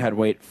 remember we had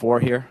weight 4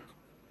 here.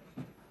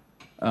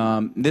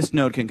 This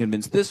node can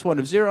convince this one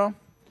of 0,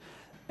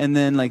 and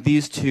then like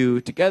these two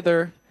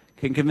together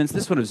can convince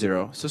this one of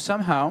 0. So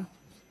somehow,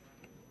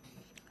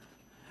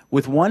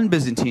 with one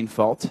Byzantine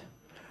fault,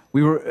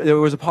 there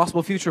was a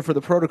possible future for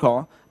the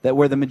protocol that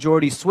where the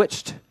majority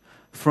switched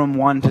from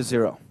 1 to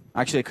 0.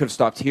 Actually, I could have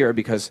stopped here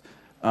because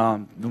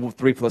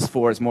 3 plus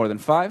 4 is more than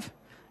 5.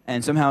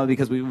 And somehow,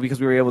 because we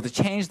were able to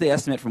change the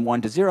estimate from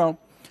 1 to 0,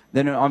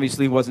 then it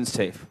obviously wasn't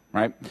safe,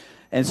 right?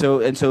 And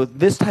so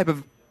this type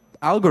of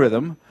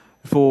algorithm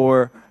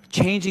for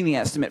changing the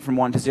estimate from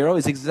 1 to 0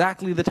 is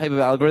exactly the type of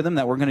algorithm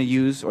that we're going to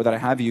use, or that I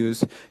have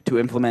used, to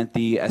implement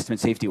the estimate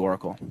safety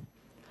oracle.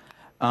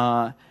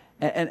 You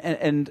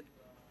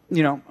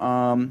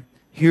know,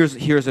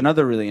 here's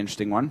another really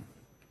interesting one.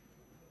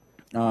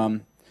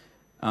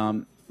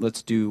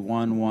 Let's do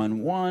 1,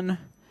 1, 1,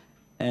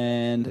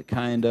 and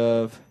kind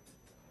of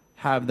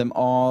have them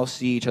all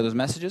see each other's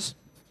messages,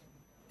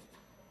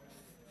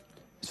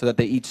 so that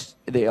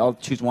they all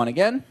choose 1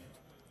 again.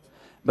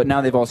 But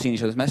now they've all seen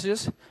each other's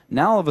messages.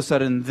 Now all of a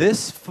sudden,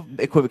 this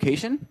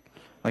equivocation,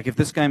 like if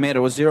this guy made it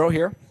was 0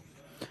 here,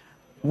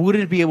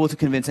 wouldn't be able to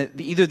convince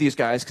either of these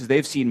guys, because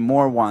they've seen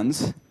more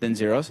 1s than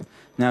 0s.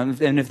 Now,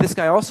 and if this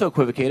guy also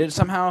equivocated,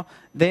 somehow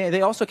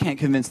they also can't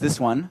convince this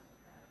one,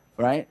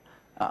 right?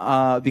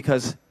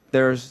 Because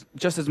there's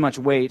just as much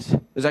weight.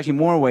 There's actually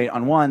more weight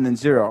on 1 than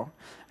 0.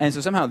 And so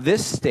somehow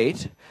this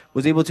state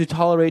was able to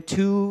tolerate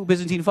 2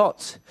 Byzantine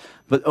faults.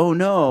 But oh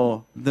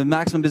no, the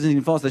maximum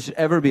Byzantine faults that should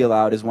ever be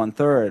allowed is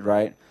 1/3,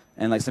 right?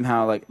 And like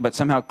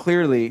somehow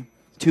clearly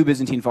 2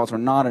 Byzantine faults were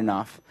not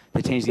enough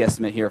to change the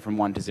estimate here from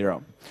 1 to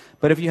 0.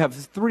 But if you have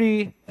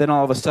 3, then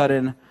all of a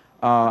sudden,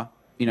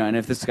 you know, and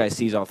if this guy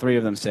sees all 3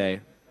 of them, say,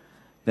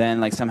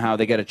 then like somehow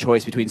they get a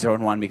choice between 0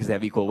 and 1 because they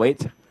have equal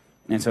weight,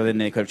 and so then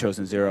they could have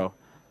chosen 0.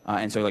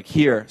 And so like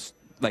here,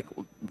 like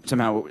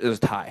somehow it was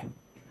a tie.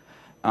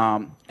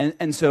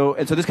 And so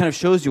this kind of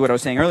shows you what I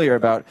was saying earlier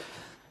about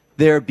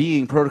there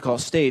being protocol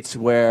states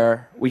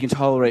where we can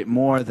tolerate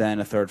more than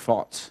 1/3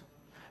 faults.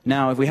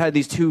 Now, if we had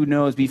these 2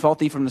 nodes be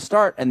faulty from the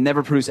start and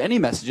never produce any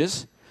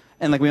messages,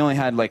 and like we only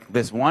had like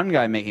this one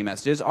guy making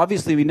messages,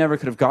 obviously we never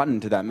could have gotten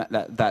to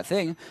that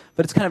thing,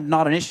 but it's kind of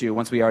not an issue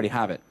once we already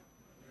have it.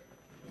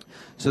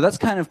 So that's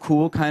kind of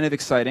cool, kind of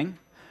exciting,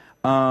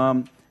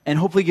 and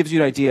hopefully gives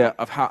you an idea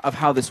of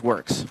how this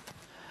works.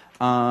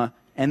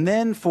 And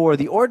then for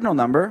the ordinal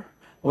number,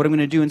 what I'm going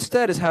to do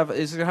instead is have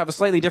a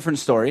slightly different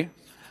story,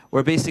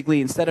 where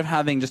basically instead of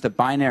having just a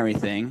binary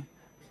thing,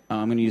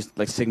 I'm going to use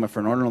like sigma for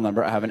an ordinal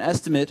number. I have an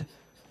estimate.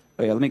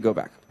 Oh yeah, let me go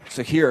back.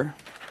 So here,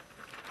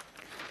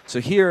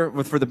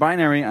 for the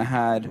binary,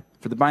 I'm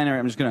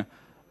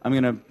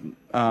gonna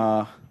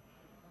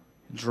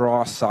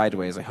draw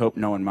sideways. I hope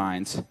no one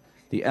minds.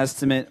 The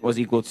estimate was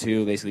equal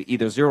to basically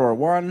either 0 or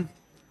 1.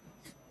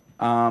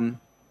 Yeah,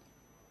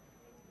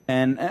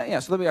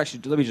 so let me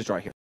just draw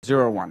here.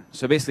 0 or 1.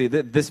 So basically,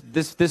 in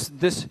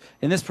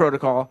this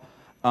protocol,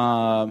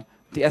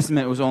 the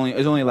estimate is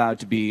only allowed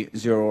to be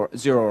 0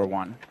 or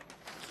 1.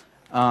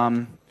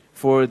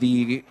 For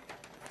the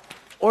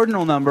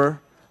ordinal number,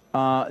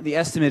 the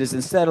estimate is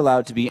instead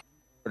allowed to be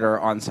order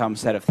on some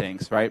set of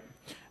things, right?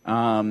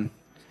 And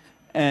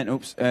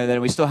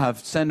then we still have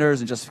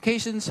senders and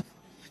justifications.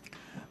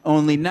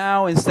 Only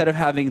now, instead of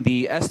having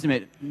the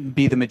estimate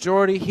be the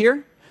majority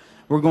here,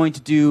 we're going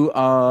to do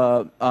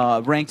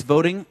ranked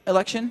voting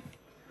election.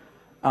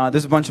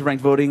 There's a bunch of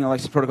ranked voting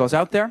election protocols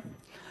out there.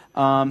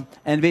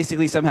 And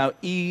basically, somehow,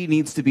 E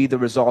needs to be the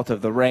result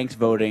of the ranked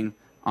voting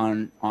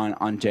on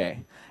J.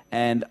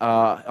 And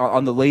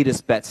on the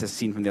latest bets as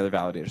seen from the other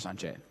validators on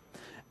J.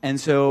 And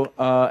so,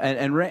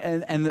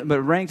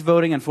 but ranked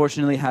voting,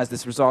 unfortunately, has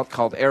this result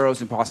called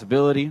Arrow's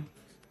impossibility,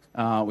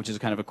 which is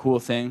kind of a cool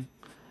thing.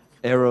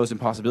 Arrow's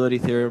impossibility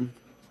theorem,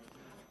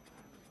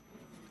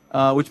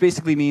 which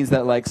basically means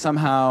that like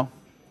somehow,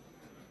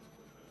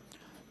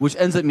 which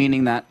ends up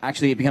meaning that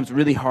actually it becomes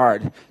really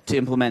hard to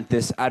implement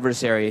this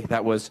adversary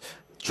that was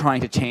trying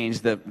to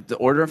change the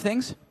order of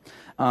things.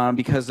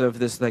 because of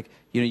this, like,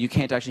 you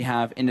can't actually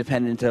have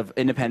independence of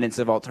independent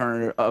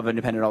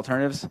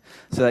alternatives.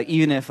 So like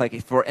even if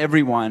like for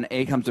everyone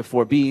A comes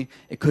before B,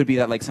 it could be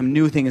that like some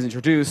new thing is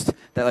introduced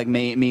that like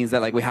means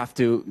that like we have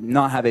to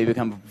not have A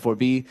become before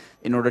B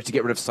in order to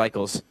get rid of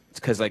cycles.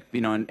 Because like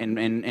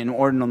in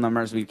ordinal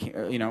numbers we can't,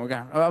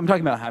 I'm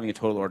talking about having a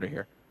total order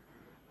here.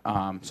 So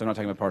I'm not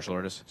talking about partial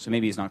orders. So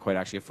maybe it's not quite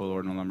actually a full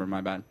ordinal number.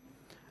 My bad.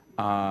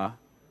 I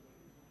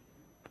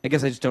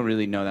guess I just don't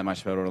really know that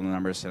much about ordinal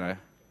numbers, and I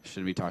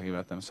shouldn't be talking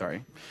about them.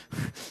 Sorry.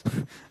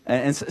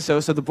 and so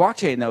the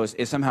blockchain though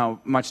is somehow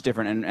much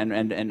different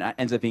and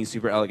ends up being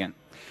super elegant.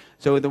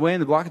 So the way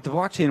the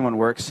blockchain one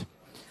works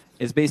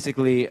is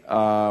basically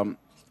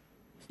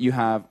you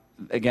have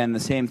again the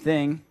same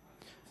thing.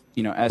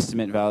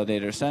 Estimate,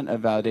 validator,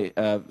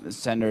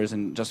 senders,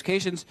 and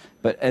justifications.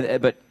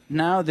 But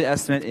now the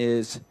estimate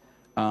is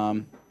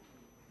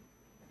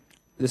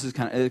this is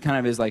kind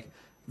of is like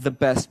the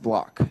best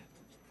block.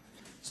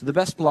 So the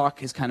best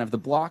block is kind of the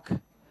block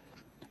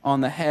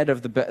on the head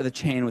of the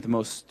chain with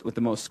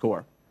the most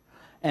score.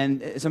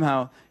 And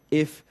somehow,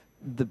 if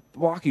the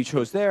block you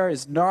chose there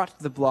is not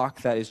the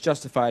block that is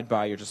justified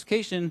by your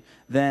justification,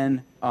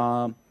 then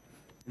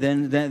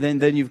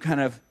you've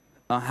kind of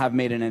have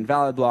made an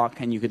invalid block,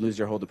 and you could lose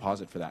your whole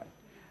deposit for that.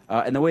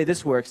 And the way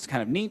this works is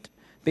kind of neat.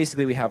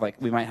 Basically, we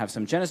might have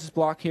some genesis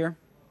block here,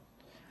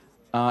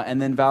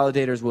 and then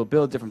validators will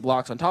build different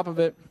blocks on top of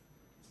it.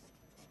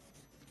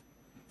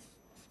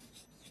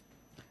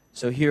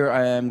 So here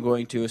I am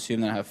going to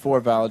assume that I have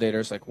 4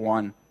 validators, like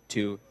 1,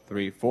 2,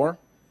 3, 4.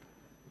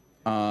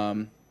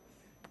 And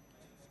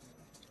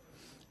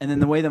then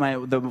the way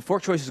that the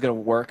fork choice is going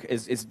to work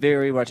is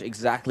very much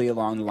exactly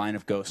along the line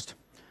of Ghost.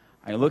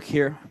 I look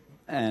here,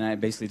 and I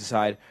basically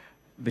decide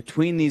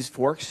between these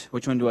forks,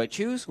 which one do I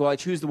choose? Well, I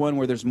choose the one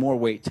where there's more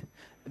weight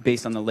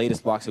based on the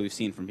latest blocks that we've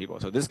seen from people.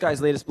 So this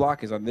guy's latest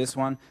block is on this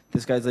one.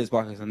 This guy's latest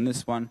block is on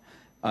this one.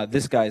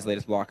 This guy's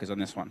latest block is on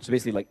this one. So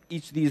basically, like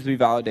each of these 3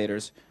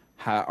 validators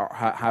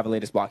have a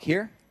latest block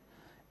here,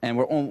 and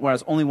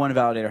whereas only one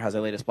validator has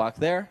a latest block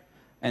there,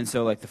 and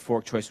so like the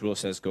fork choice rule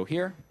says go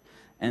here,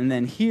 and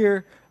then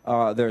here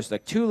there's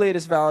like 2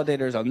 latest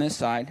validators on this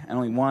side and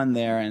only 1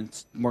 there,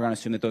 and we're going to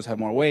assume that those have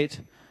more weight,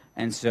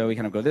 and so we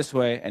kind of go this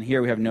way, and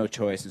here we have no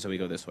choice, and so we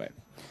go this way,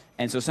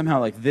 and so somehow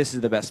like this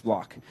is the best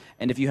block,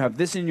 and if you have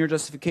this in your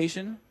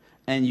justification,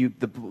 and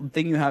the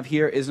thing you have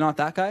here is not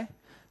that guy,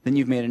 then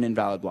you've made an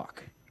invalid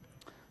block.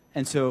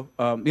 And so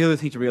the other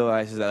thing to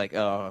realize is that like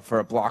for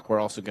a block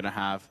we're also going to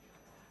have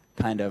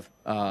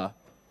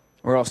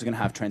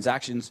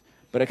transactions,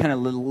 but I kind of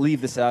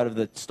leave this out of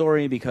the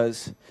story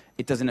because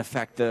it doesn't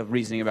affect the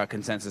reasoning about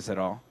consensus at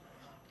all.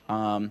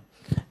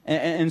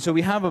 And so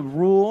we have a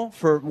rule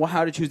for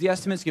how to choose the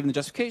estimates given the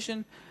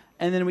justification,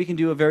 and then we can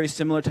do a very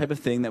similar type of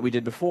thing that we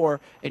did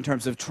before in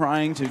terms of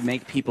trying to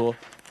make people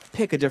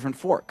pick a different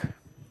fork.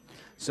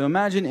 So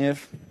imagine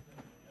if,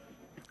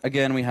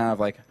 again, we have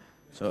like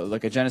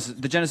the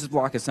genesis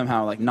block is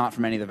somehow like not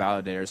from any of the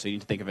validators, so you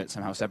need to think of it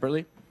somehow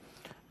separately.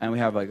 And we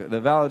have like the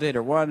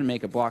validator 1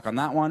 make a block on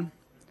that one,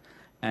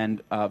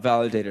 and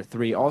validator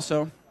 3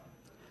 also,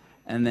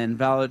 and then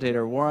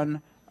validator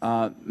 1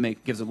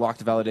 gives a block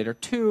to validator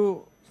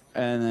 2,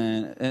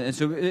 and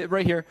so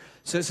right here.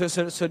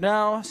 So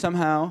now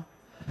somehow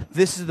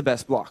this is the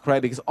best block,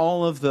 right? Because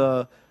all of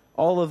the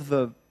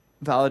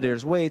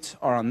validators' weights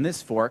are on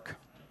this fork,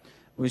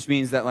 which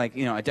means that like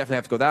I definitely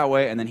have to go that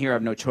way, and then here I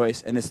have no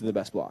choice, and this is the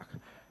best block.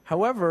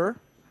 However,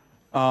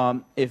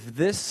 if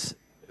this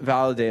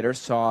validator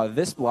saw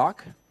this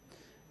block,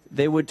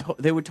 they would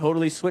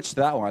totally switch to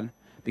that one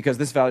because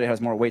this validator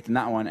has more weight than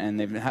that one, and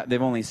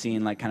they've only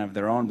seen like kind of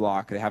their own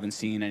block. They haven't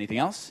seen anything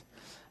else,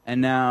 and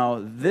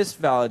now this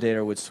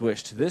validator would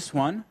switch to this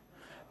one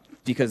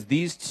because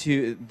these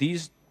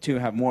two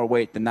have more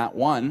weight than that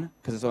one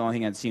because it's the only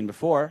thing I'd seen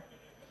before.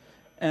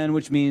 And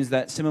which means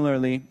that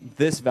similarly,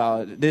 this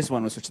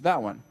one was switched to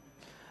that one.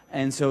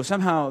 And so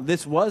somehow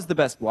this was the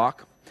best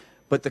block,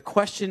 but the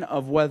question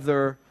of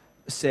whether,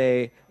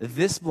 say,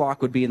 this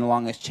block would be in the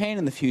longest chain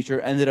in the future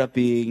ended up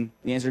being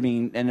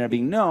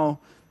no,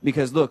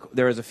 because look,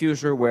 there is a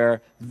future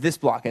where this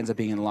block ends up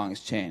being in the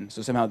longest chain.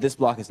 So somehow this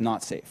block is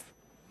not safe.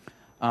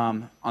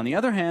 On the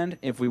other hand,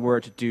 if we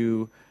were to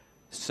do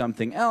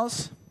something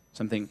else,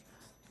 something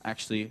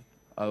actually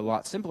a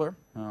lot simpler.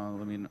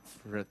 Let me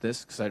forget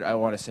this because I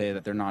want to say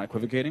that they're not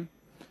equivocating.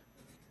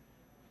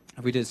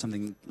 If we did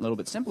something a little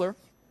bit simpler,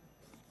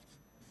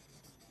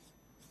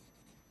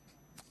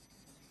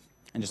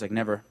 and just like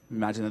never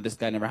imagine that this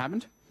guy never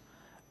happened,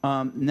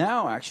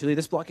 now actually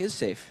this block is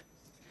safe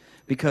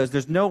because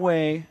there's no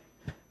way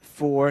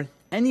for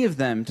any of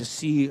them to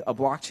see a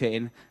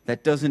blockchain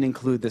that doesn't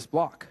include this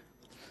block,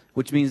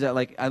 which means that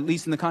like at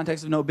least in the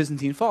context of no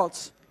Byzantine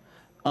faults,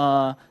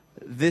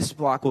 this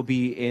block will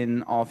be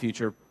in all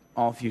future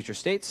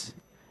states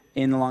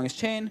in the longest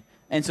chain,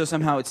 and so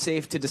somehow it's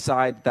safe to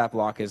decide that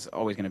block is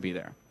always going to be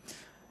there.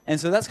 And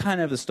so that's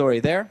kind of the story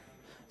there.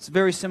 It's a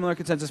very similar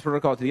consensus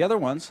protocol to the other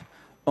ones,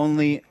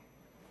 only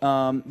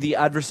the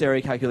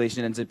adversary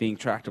calculation ends up being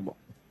tractable.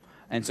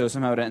 And so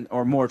somehow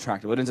or more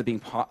attractive. It ends up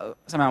being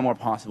somehow more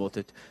possible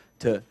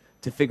to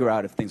figure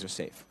out if things are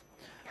safe.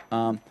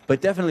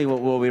 But definitely what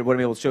I'm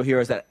able to show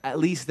here is that at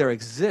least there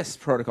exist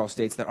protocol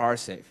states that are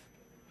safe,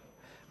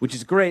 which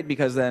is great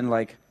because then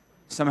like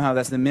somehow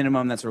that's the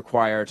minimum that's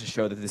required to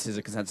show that this is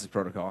a consensus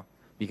protocol,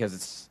 because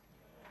it's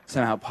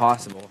somehow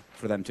possible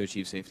for them to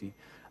achieve safety.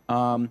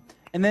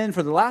 And then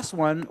for the last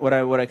one, what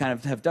I kind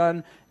of have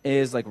done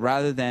is, like,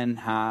 rather than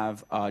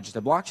have just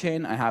a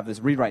blockchain, I have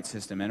this rewrite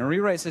system. And a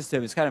rewrite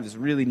system is kind of this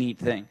really neat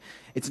thing.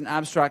 It's an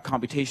abstract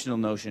computational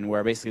notion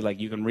where basically, like,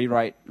 you can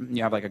rewrite,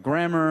 you have like a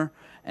grammar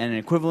and an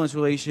equivalence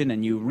relation,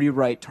 and you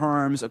rewrite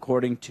terms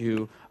according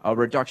to a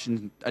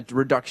reduction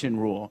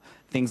rule.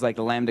 Things like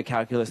the lambda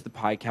calculus, the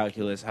pi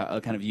calculus,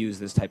 kind of use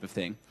this type of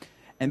thing.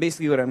 And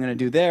basically what I'm going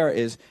to do there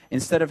is,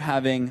 instead of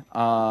having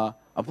a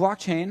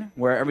blockchain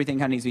where everything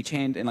kind of needs to be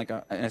chained in like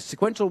in a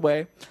sequential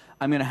way,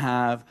 I'm going to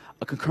have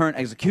a concurrent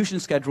execution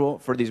schedule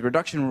for these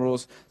reduction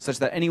rules, such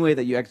that any way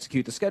that you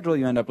execute the schedule,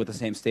 you end up with the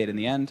same state in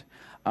the end.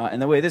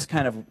 And the way this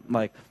kind of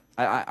like,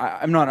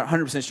 I'm not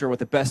 100% sure what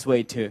the best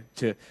way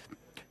to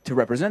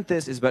represent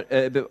this is, but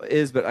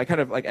I kind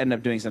of like end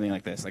up doing something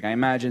like this. Like, I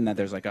imagine that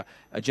there's like a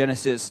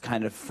genesis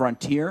kind of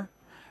frontier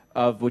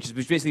which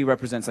basically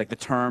represents like the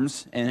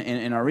terms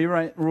in our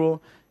rewrite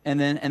rule, and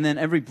then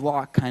every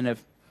block kind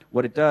of,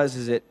 what it does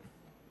is it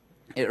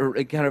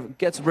kind of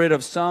gets rid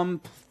of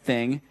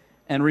something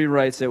and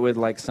rewrites it with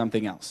like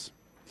something else.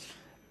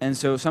 And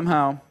so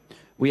somehow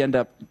we end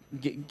up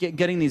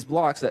getting these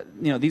blocks that,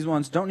 you know, these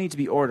ones don't need to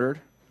be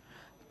ordered,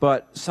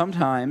 but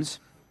sometimes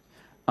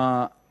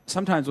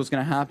what's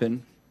going to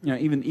happen, you know,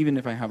 even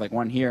if I have like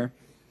one here,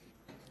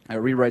 it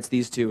rewrites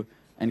these two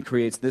and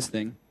creates this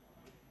thing.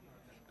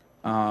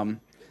 So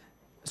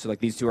like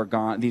these two are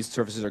gone, these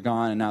surfaces are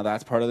gone, and now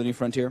that's part of the new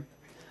frontier.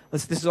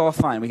 This is all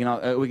fine. We can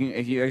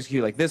if you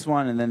execute like this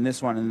one and then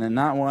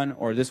that one,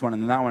 or this one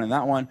and then that one and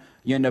that one,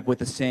 you end up with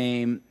the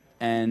same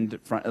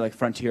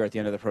frontier at the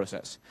end of the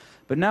process.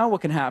 But now what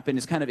can happen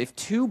is kind of if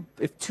two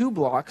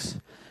blocks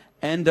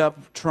end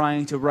up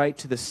trying to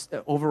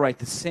overwrite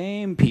the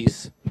same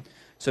piece.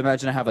 So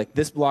imagine I have like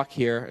this block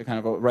here, it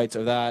kind of writes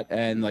of that,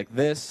 and like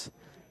this,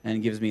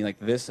 and gives me like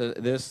this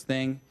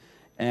thing.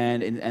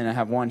 And I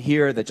have one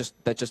here that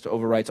just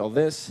overwrites all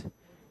this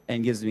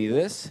and gives me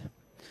this.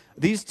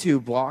 These two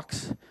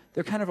blocks,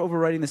 they're kind of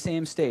overwriting the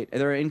same state.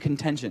 They're in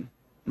contention,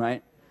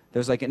 right?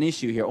 There's like an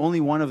issue here. Only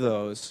one of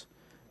those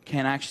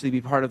can actually be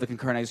part of the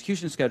concurrent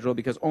execution schedule,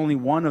 because only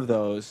one of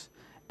those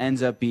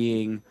ends up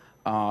being,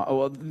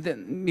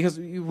 because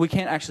we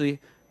can't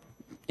actually,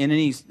 in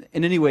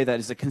any way that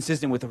is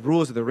consistent with the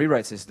rules of the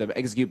rewrite system,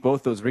 execute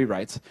both those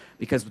rewrites,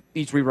 because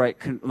each rewrite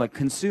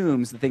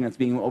consumes the thing that's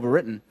being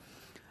overwritten.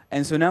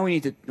 And so now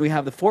we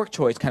have the fork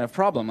choice kind of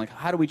problem. Like,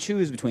 how do we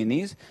choose between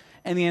these?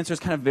 And the answer is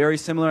kind of very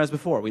similar as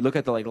before. We look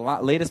at the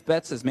latest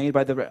bets as made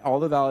by all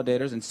the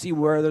validators and see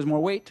where there's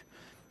more weight.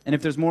 And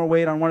if there's more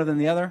weight on one than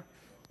the other,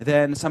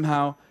 then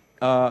somehow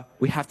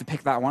we have to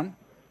pick that one.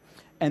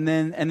 And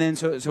then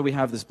so we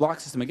have this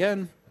block system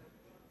again,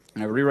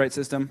 and a rewrite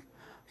system,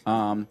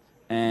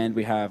 and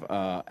we have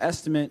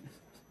estimate,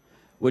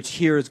 which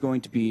here is going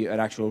to be an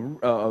actual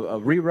a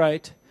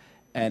rewrite,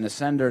 and a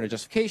sender and a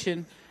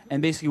justification. And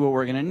basically what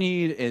we're going to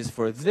need is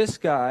for this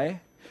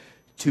guy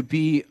to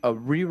be a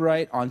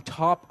rewrite on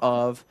top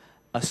of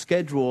a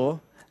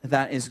schedule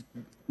that is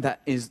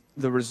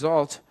the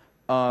result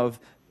of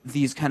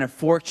these kind of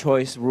fork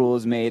choice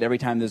rules made every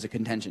time there's a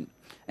contention.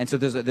 And so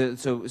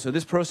so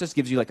this process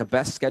gives you like a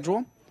best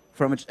schedule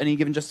from any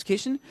given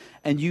justification,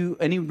 and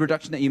any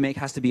reduction that you make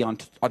has to be on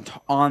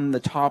the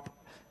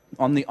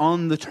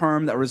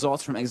term that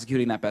results from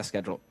executing that best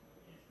schedule.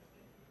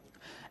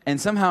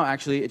 And somehow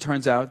actually it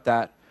turns out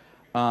that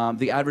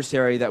the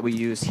adversary that we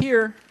use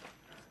here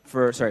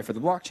for the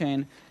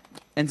blockchain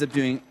ends up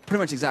doing pretty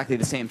much exactly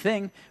the same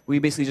thing. We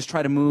basically just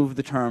try to move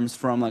the terms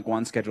from like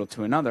one schedule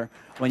to another.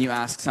 When you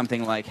ask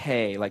something like,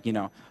 hey, like, you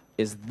know,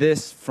 is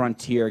this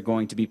frontier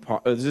going to be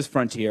part, or is this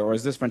frontier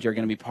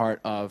going to be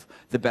part of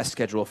the best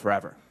schedule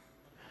forever?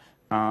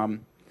 And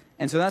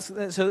so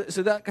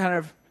that kind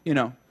of,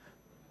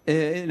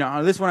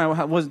 this one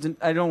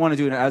I don't want to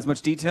do it in as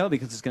much detail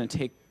because it's going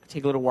to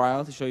take a little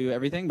while to show you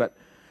everything, but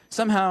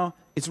somehow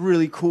it's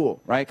really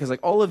cool, right? Because like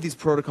all of these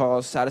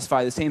protocols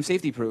satisfy the same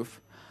safety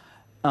proof,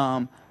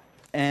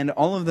 and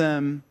all of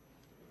them,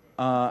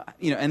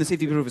 and the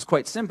safety proof is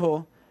quite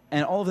simple,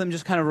 and all of them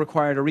just kind of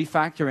required a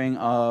refactoring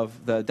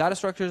of the data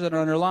structures that are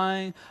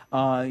underlying.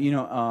 I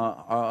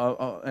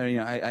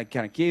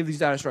kind of gave these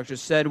data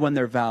structures, said when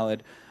they're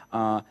valid,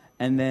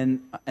 and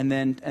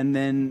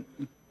then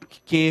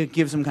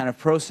give some kind of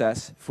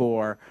process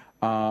for.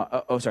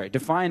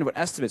 Defined what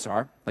estimates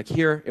are. Like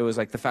here, it was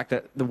like the fact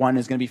that the 1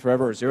 is going to be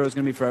forever, or 0 is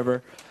going to be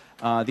forever.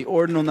 The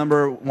ordinal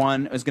number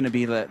 1 is going to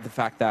be the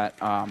fact that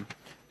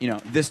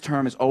this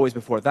term is always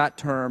before that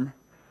term,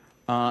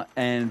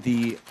 and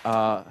the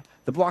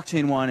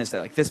blockchain one is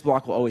that like this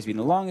block will always be in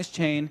the longest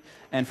chain.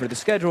 And for the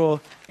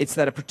schedule, it's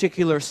that a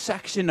particular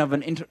section of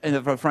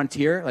a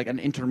frontier, like an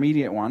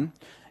intermediate one,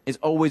 is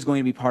always going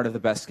to be part of the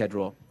best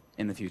schedule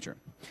in the future.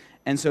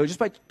 And so just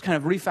by kind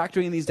of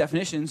refactoring these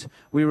definitions,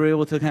 we were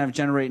able to kind of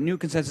generate new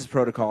consensus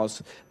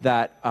protocols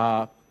that,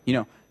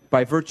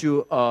 by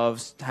virtue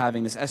of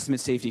having this estimate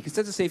safety,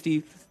 consensus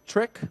safety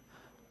trick,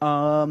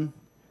 are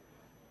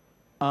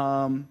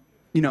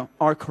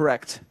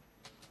correct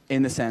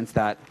in the sense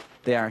that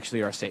they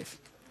actually are safe.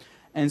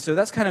 And so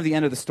that's kind of the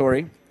end of the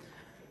story.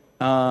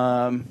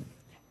 I'll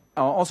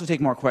also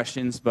take more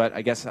questions, but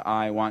I guess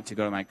I want to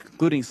go to my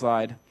concluding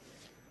slide.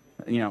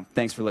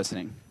 Thanks for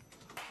listening.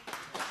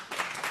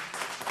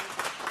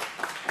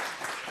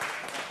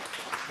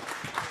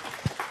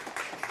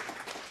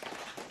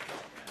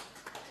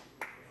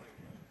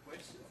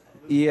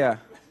 Yeah.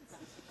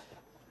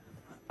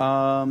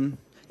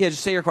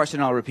 Just say your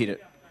question and I'll repeat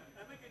it.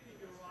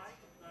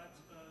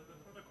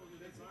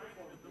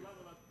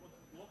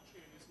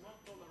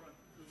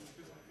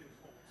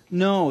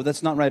 No,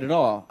 that's not right at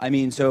all. I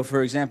mean, so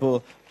for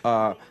example,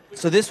 so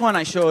this one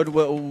I showed,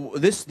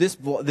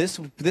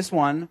 this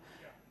one,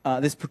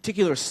 this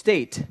particular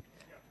state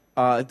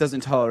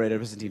doesn't tolerate a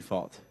Byzantine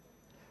fault.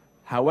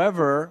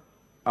 However,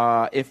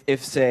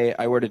 if say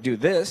I were to do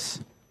this,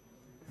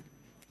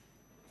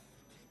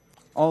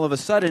 all of a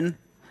sudden,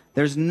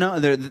 all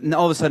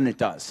of a sudden it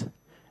does.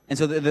 And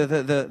so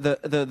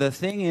the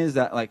thing is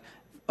that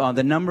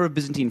the number of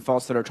Byzantine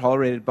faults that are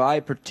tolerated by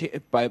a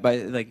particular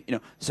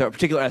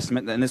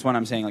estimate, and this one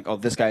I'm saying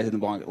this guy is in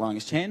the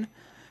longest chain,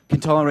 can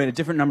tolerate a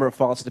different number of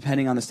faults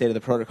depending on the state of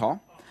the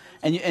protocol.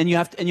 And you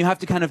have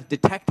to kind of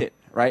detect it,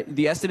 right?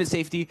 The estimate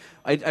safety,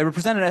 I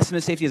represented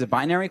estimate safety as a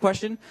binary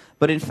question,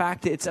 but in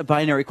fact it's a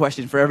binary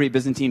question for every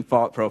Byzantine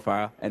fault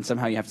profile, and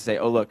somehow you have to say,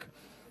 oh look,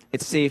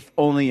 it's safe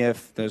only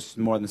if there's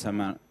more than some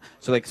amount.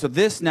 So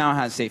this now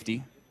has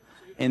safety,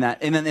 in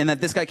that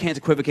this guy can't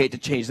equivocate to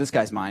change this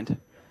guy's mind. You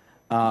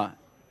can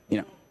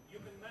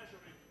measure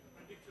it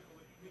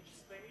predictably in each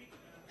state, and you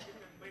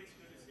can base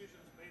your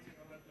decisions based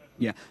on that measure.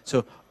 Yeah.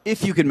 So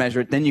if you can measure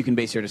it, then you can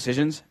base your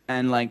decisions.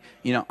 And I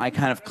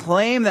kind of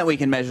claim that we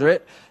can measure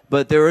it,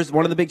 but there is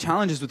one of the big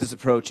challenges with this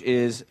approach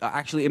is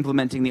actually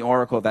implementing the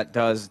oracle that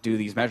does do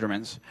these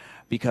measurements.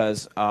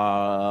 Because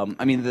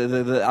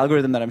the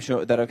algorithm that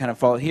I kind of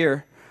follow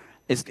here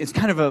is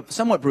kind of a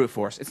somewhat brute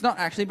force. It's not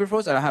actually brute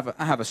force. I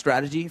have a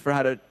strategy for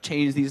how to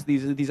change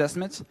these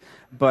estimates,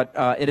 but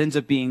it ends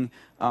up being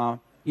some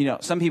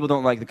people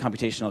don't like the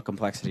computational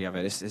complexity of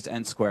it. It's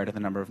n squared to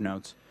the number of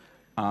nodes,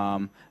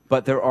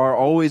 but there are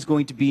always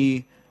going to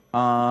be we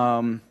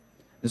can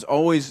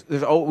always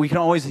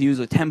use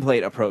a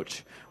template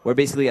approach where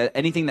basically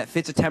anything that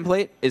fits a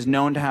template is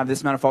known to have this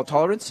amount of fault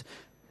tolerance.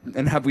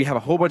 And we have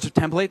a whole bunch of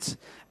templates,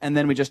 and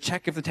then we just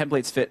check if the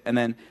templates fit, and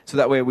then so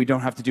that way we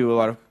don't have to do a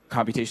lot of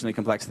computationally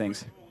complex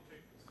things.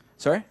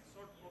 Sorry?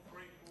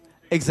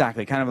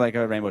 Exactly, kind of like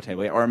a rainbow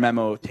table, or a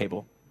memo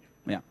table.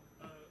 Yeah.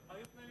 Are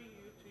you planning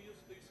to use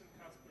this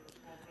in Casper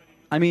already?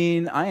 I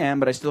mean, I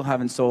am, but I still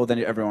haven't sold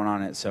everyone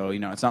on it, so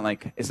it's not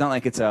like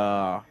it's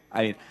I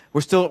mean,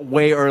 we're still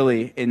way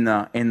early in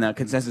the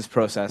consensus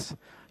process.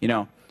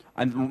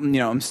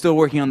 I'm still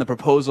working on the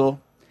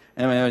proposal,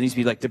 and there needs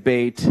to be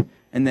debate.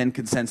 And then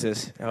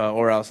consensus,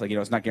 or else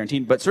it's not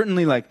guaranteed. But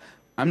certainly,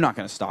 I'm not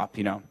going to stop. Did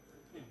you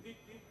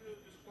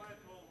describe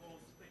all those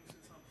things in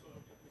some sort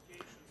of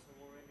publications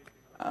or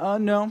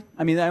anything? No,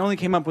 I mean I only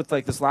came up with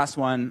this last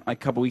one a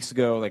couple weeks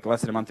ago,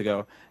 less than a month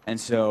ago, and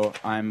so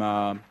I'm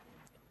bad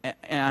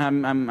at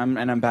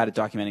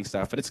documenting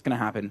stuff, but it's going to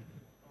happen.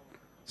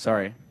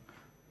 Sorry. And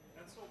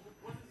so,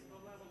 what is the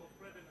level of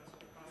readiness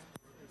for Casper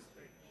at this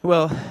stage?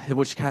 Well,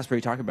 which Casper are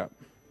you talking about?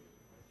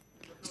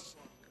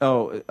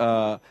 Oh,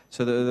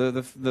 so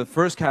the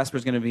first Casper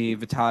is going to be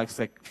Vitalik's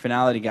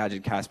finality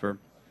gadget Casper,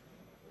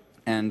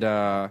 and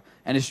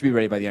it should be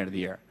ready by the end of the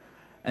year.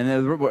 And then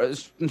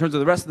in terms of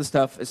the rest of the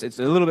stuff, it's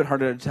a little bit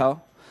harder to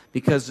tell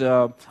because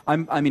I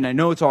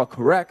know it's all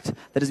correct.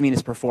 That doesn't mean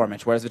it's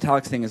performant. Whereas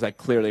Vitalik's thing is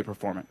clearly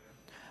performant.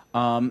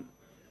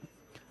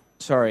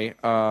 Sorry,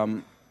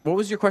 what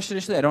was your question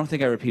initially? I don't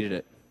think I repeated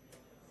it.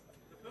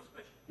 The first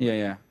question. Yeah. You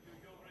already answered.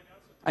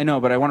 I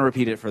know, but I want to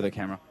repeat it for the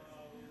camera.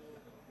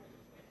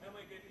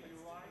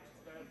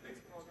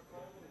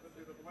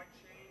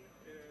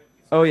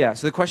 Oh yeah.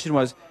 So the question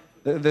was,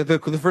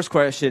 the first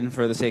question,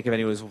 for the sake of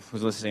anyone who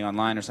was listening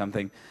online or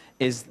something,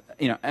 is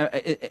is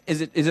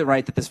it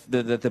right that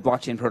the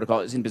blockchain protocol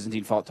isn't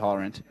Byzantine fault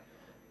tolerant?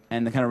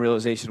 And the kind of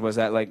realization was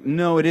that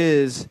no, it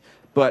is,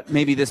 but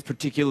maybe this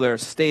particular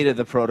state of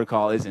the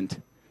protocol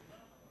isn't.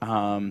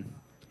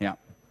 Yeah.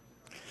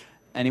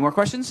 Any more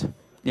questions?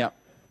 Yeah.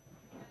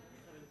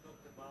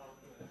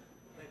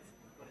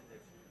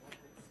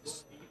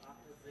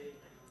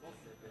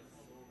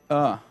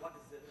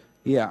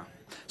 Yeah.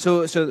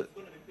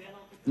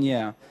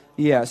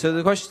 So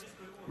the question,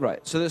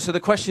 right? So the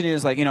question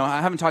is I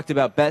haven't talked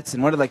about bets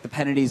and what are the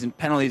penalties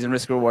and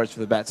risk rewards for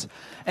the bets.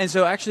 And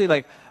so actually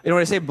when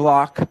I say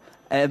block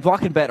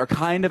and bet are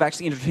kind of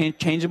actually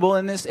interchangeable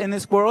in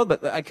this world,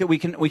 but we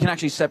can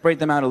actually separate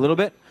them out a little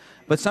bit.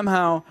 But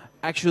somehow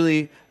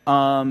actually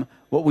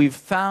what we've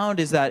found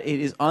is that it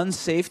is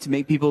unsafe to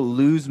make people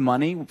lose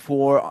money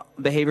for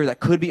behavior that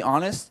could be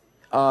honest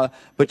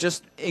but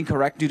just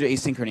incorrect due to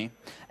asynchrony.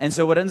 And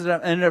so what ended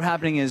up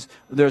happening is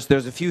there's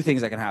a few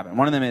things that can happen.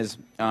 One of them is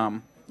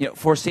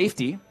for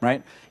safety,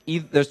 right?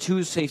 There's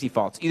two safety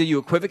faults. Either you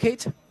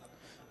equivocate,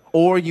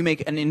 or you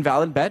make an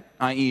invalid bet,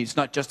 i.e., it's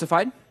not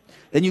justified.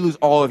 Then you lose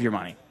all of your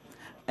money.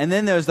 And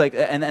then there's like,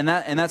 and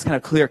that's kind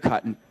of clear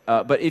cut.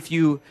 But if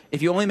you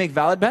only make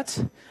valid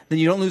bets, then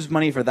you don't lose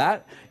money for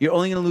that. You're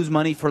only going to lose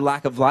money for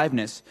lack of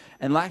liveness.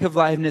 And lack of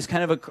liveness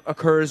kind of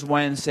occurs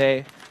when,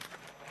 say,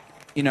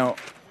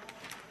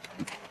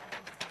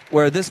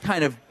 where this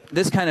kind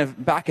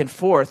of back and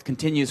forth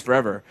continues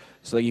forever.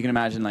 So like you can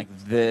imagine like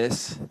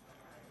this,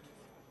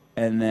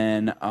 and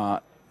then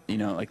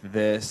like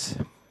this.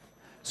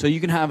 So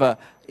you can have a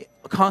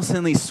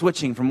constantly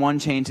switching from one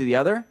chain to the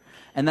other.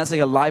 And that's like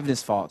a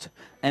liveness fault.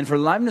 And for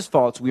liveness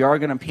faults, we are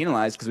going to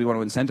penalize because we want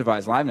to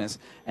incentivize liveness.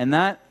 And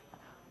that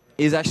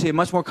is actually a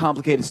much more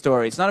complicated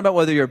story. It's not about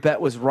whether your bet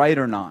was right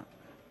or not.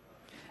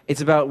 It's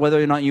about whether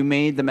or not you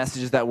made the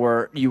messages that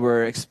you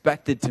were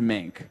expected to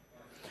make.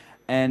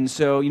 And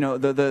so,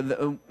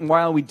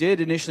 while we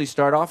did initially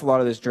start off a lot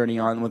of this journey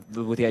on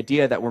with the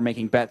idea that we're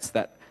making bets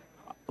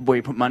where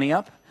you put money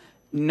up,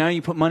 now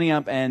you put money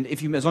up, and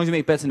as long as you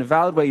make bets in a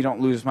valid way, you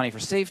don't lose money for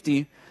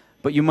safety,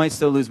 but you might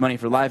still lose money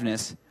for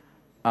liveness.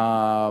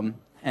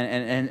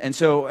 And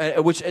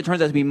so, which it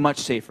turns out to be much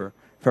safer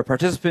for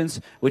participants,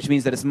 which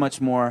means that it's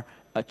much more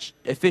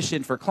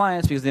efficient for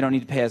clients because they don't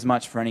need to pay as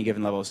much for any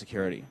given level of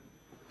security.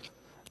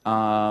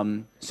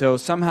 So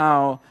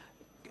somehow,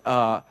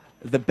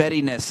 the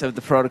bettiness of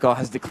the protocol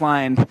has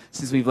declined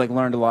since we've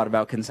learned a lot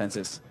about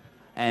consensus,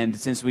 and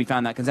since we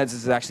found that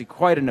consensus is actually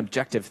quite an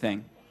objective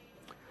thing.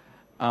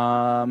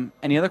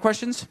 Any other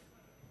questions?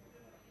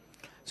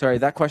 Sorry,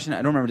 that question I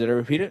don't remember. Did I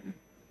repeat it?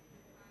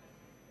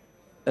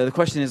 The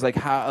question is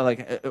how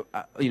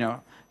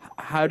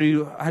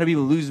do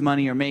people lose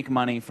money or make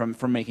money from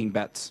making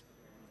bets?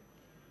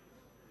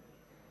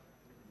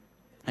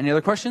 Any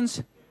other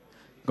questions?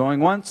 Going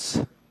once,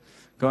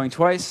 going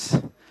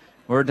twice,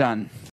 we're done.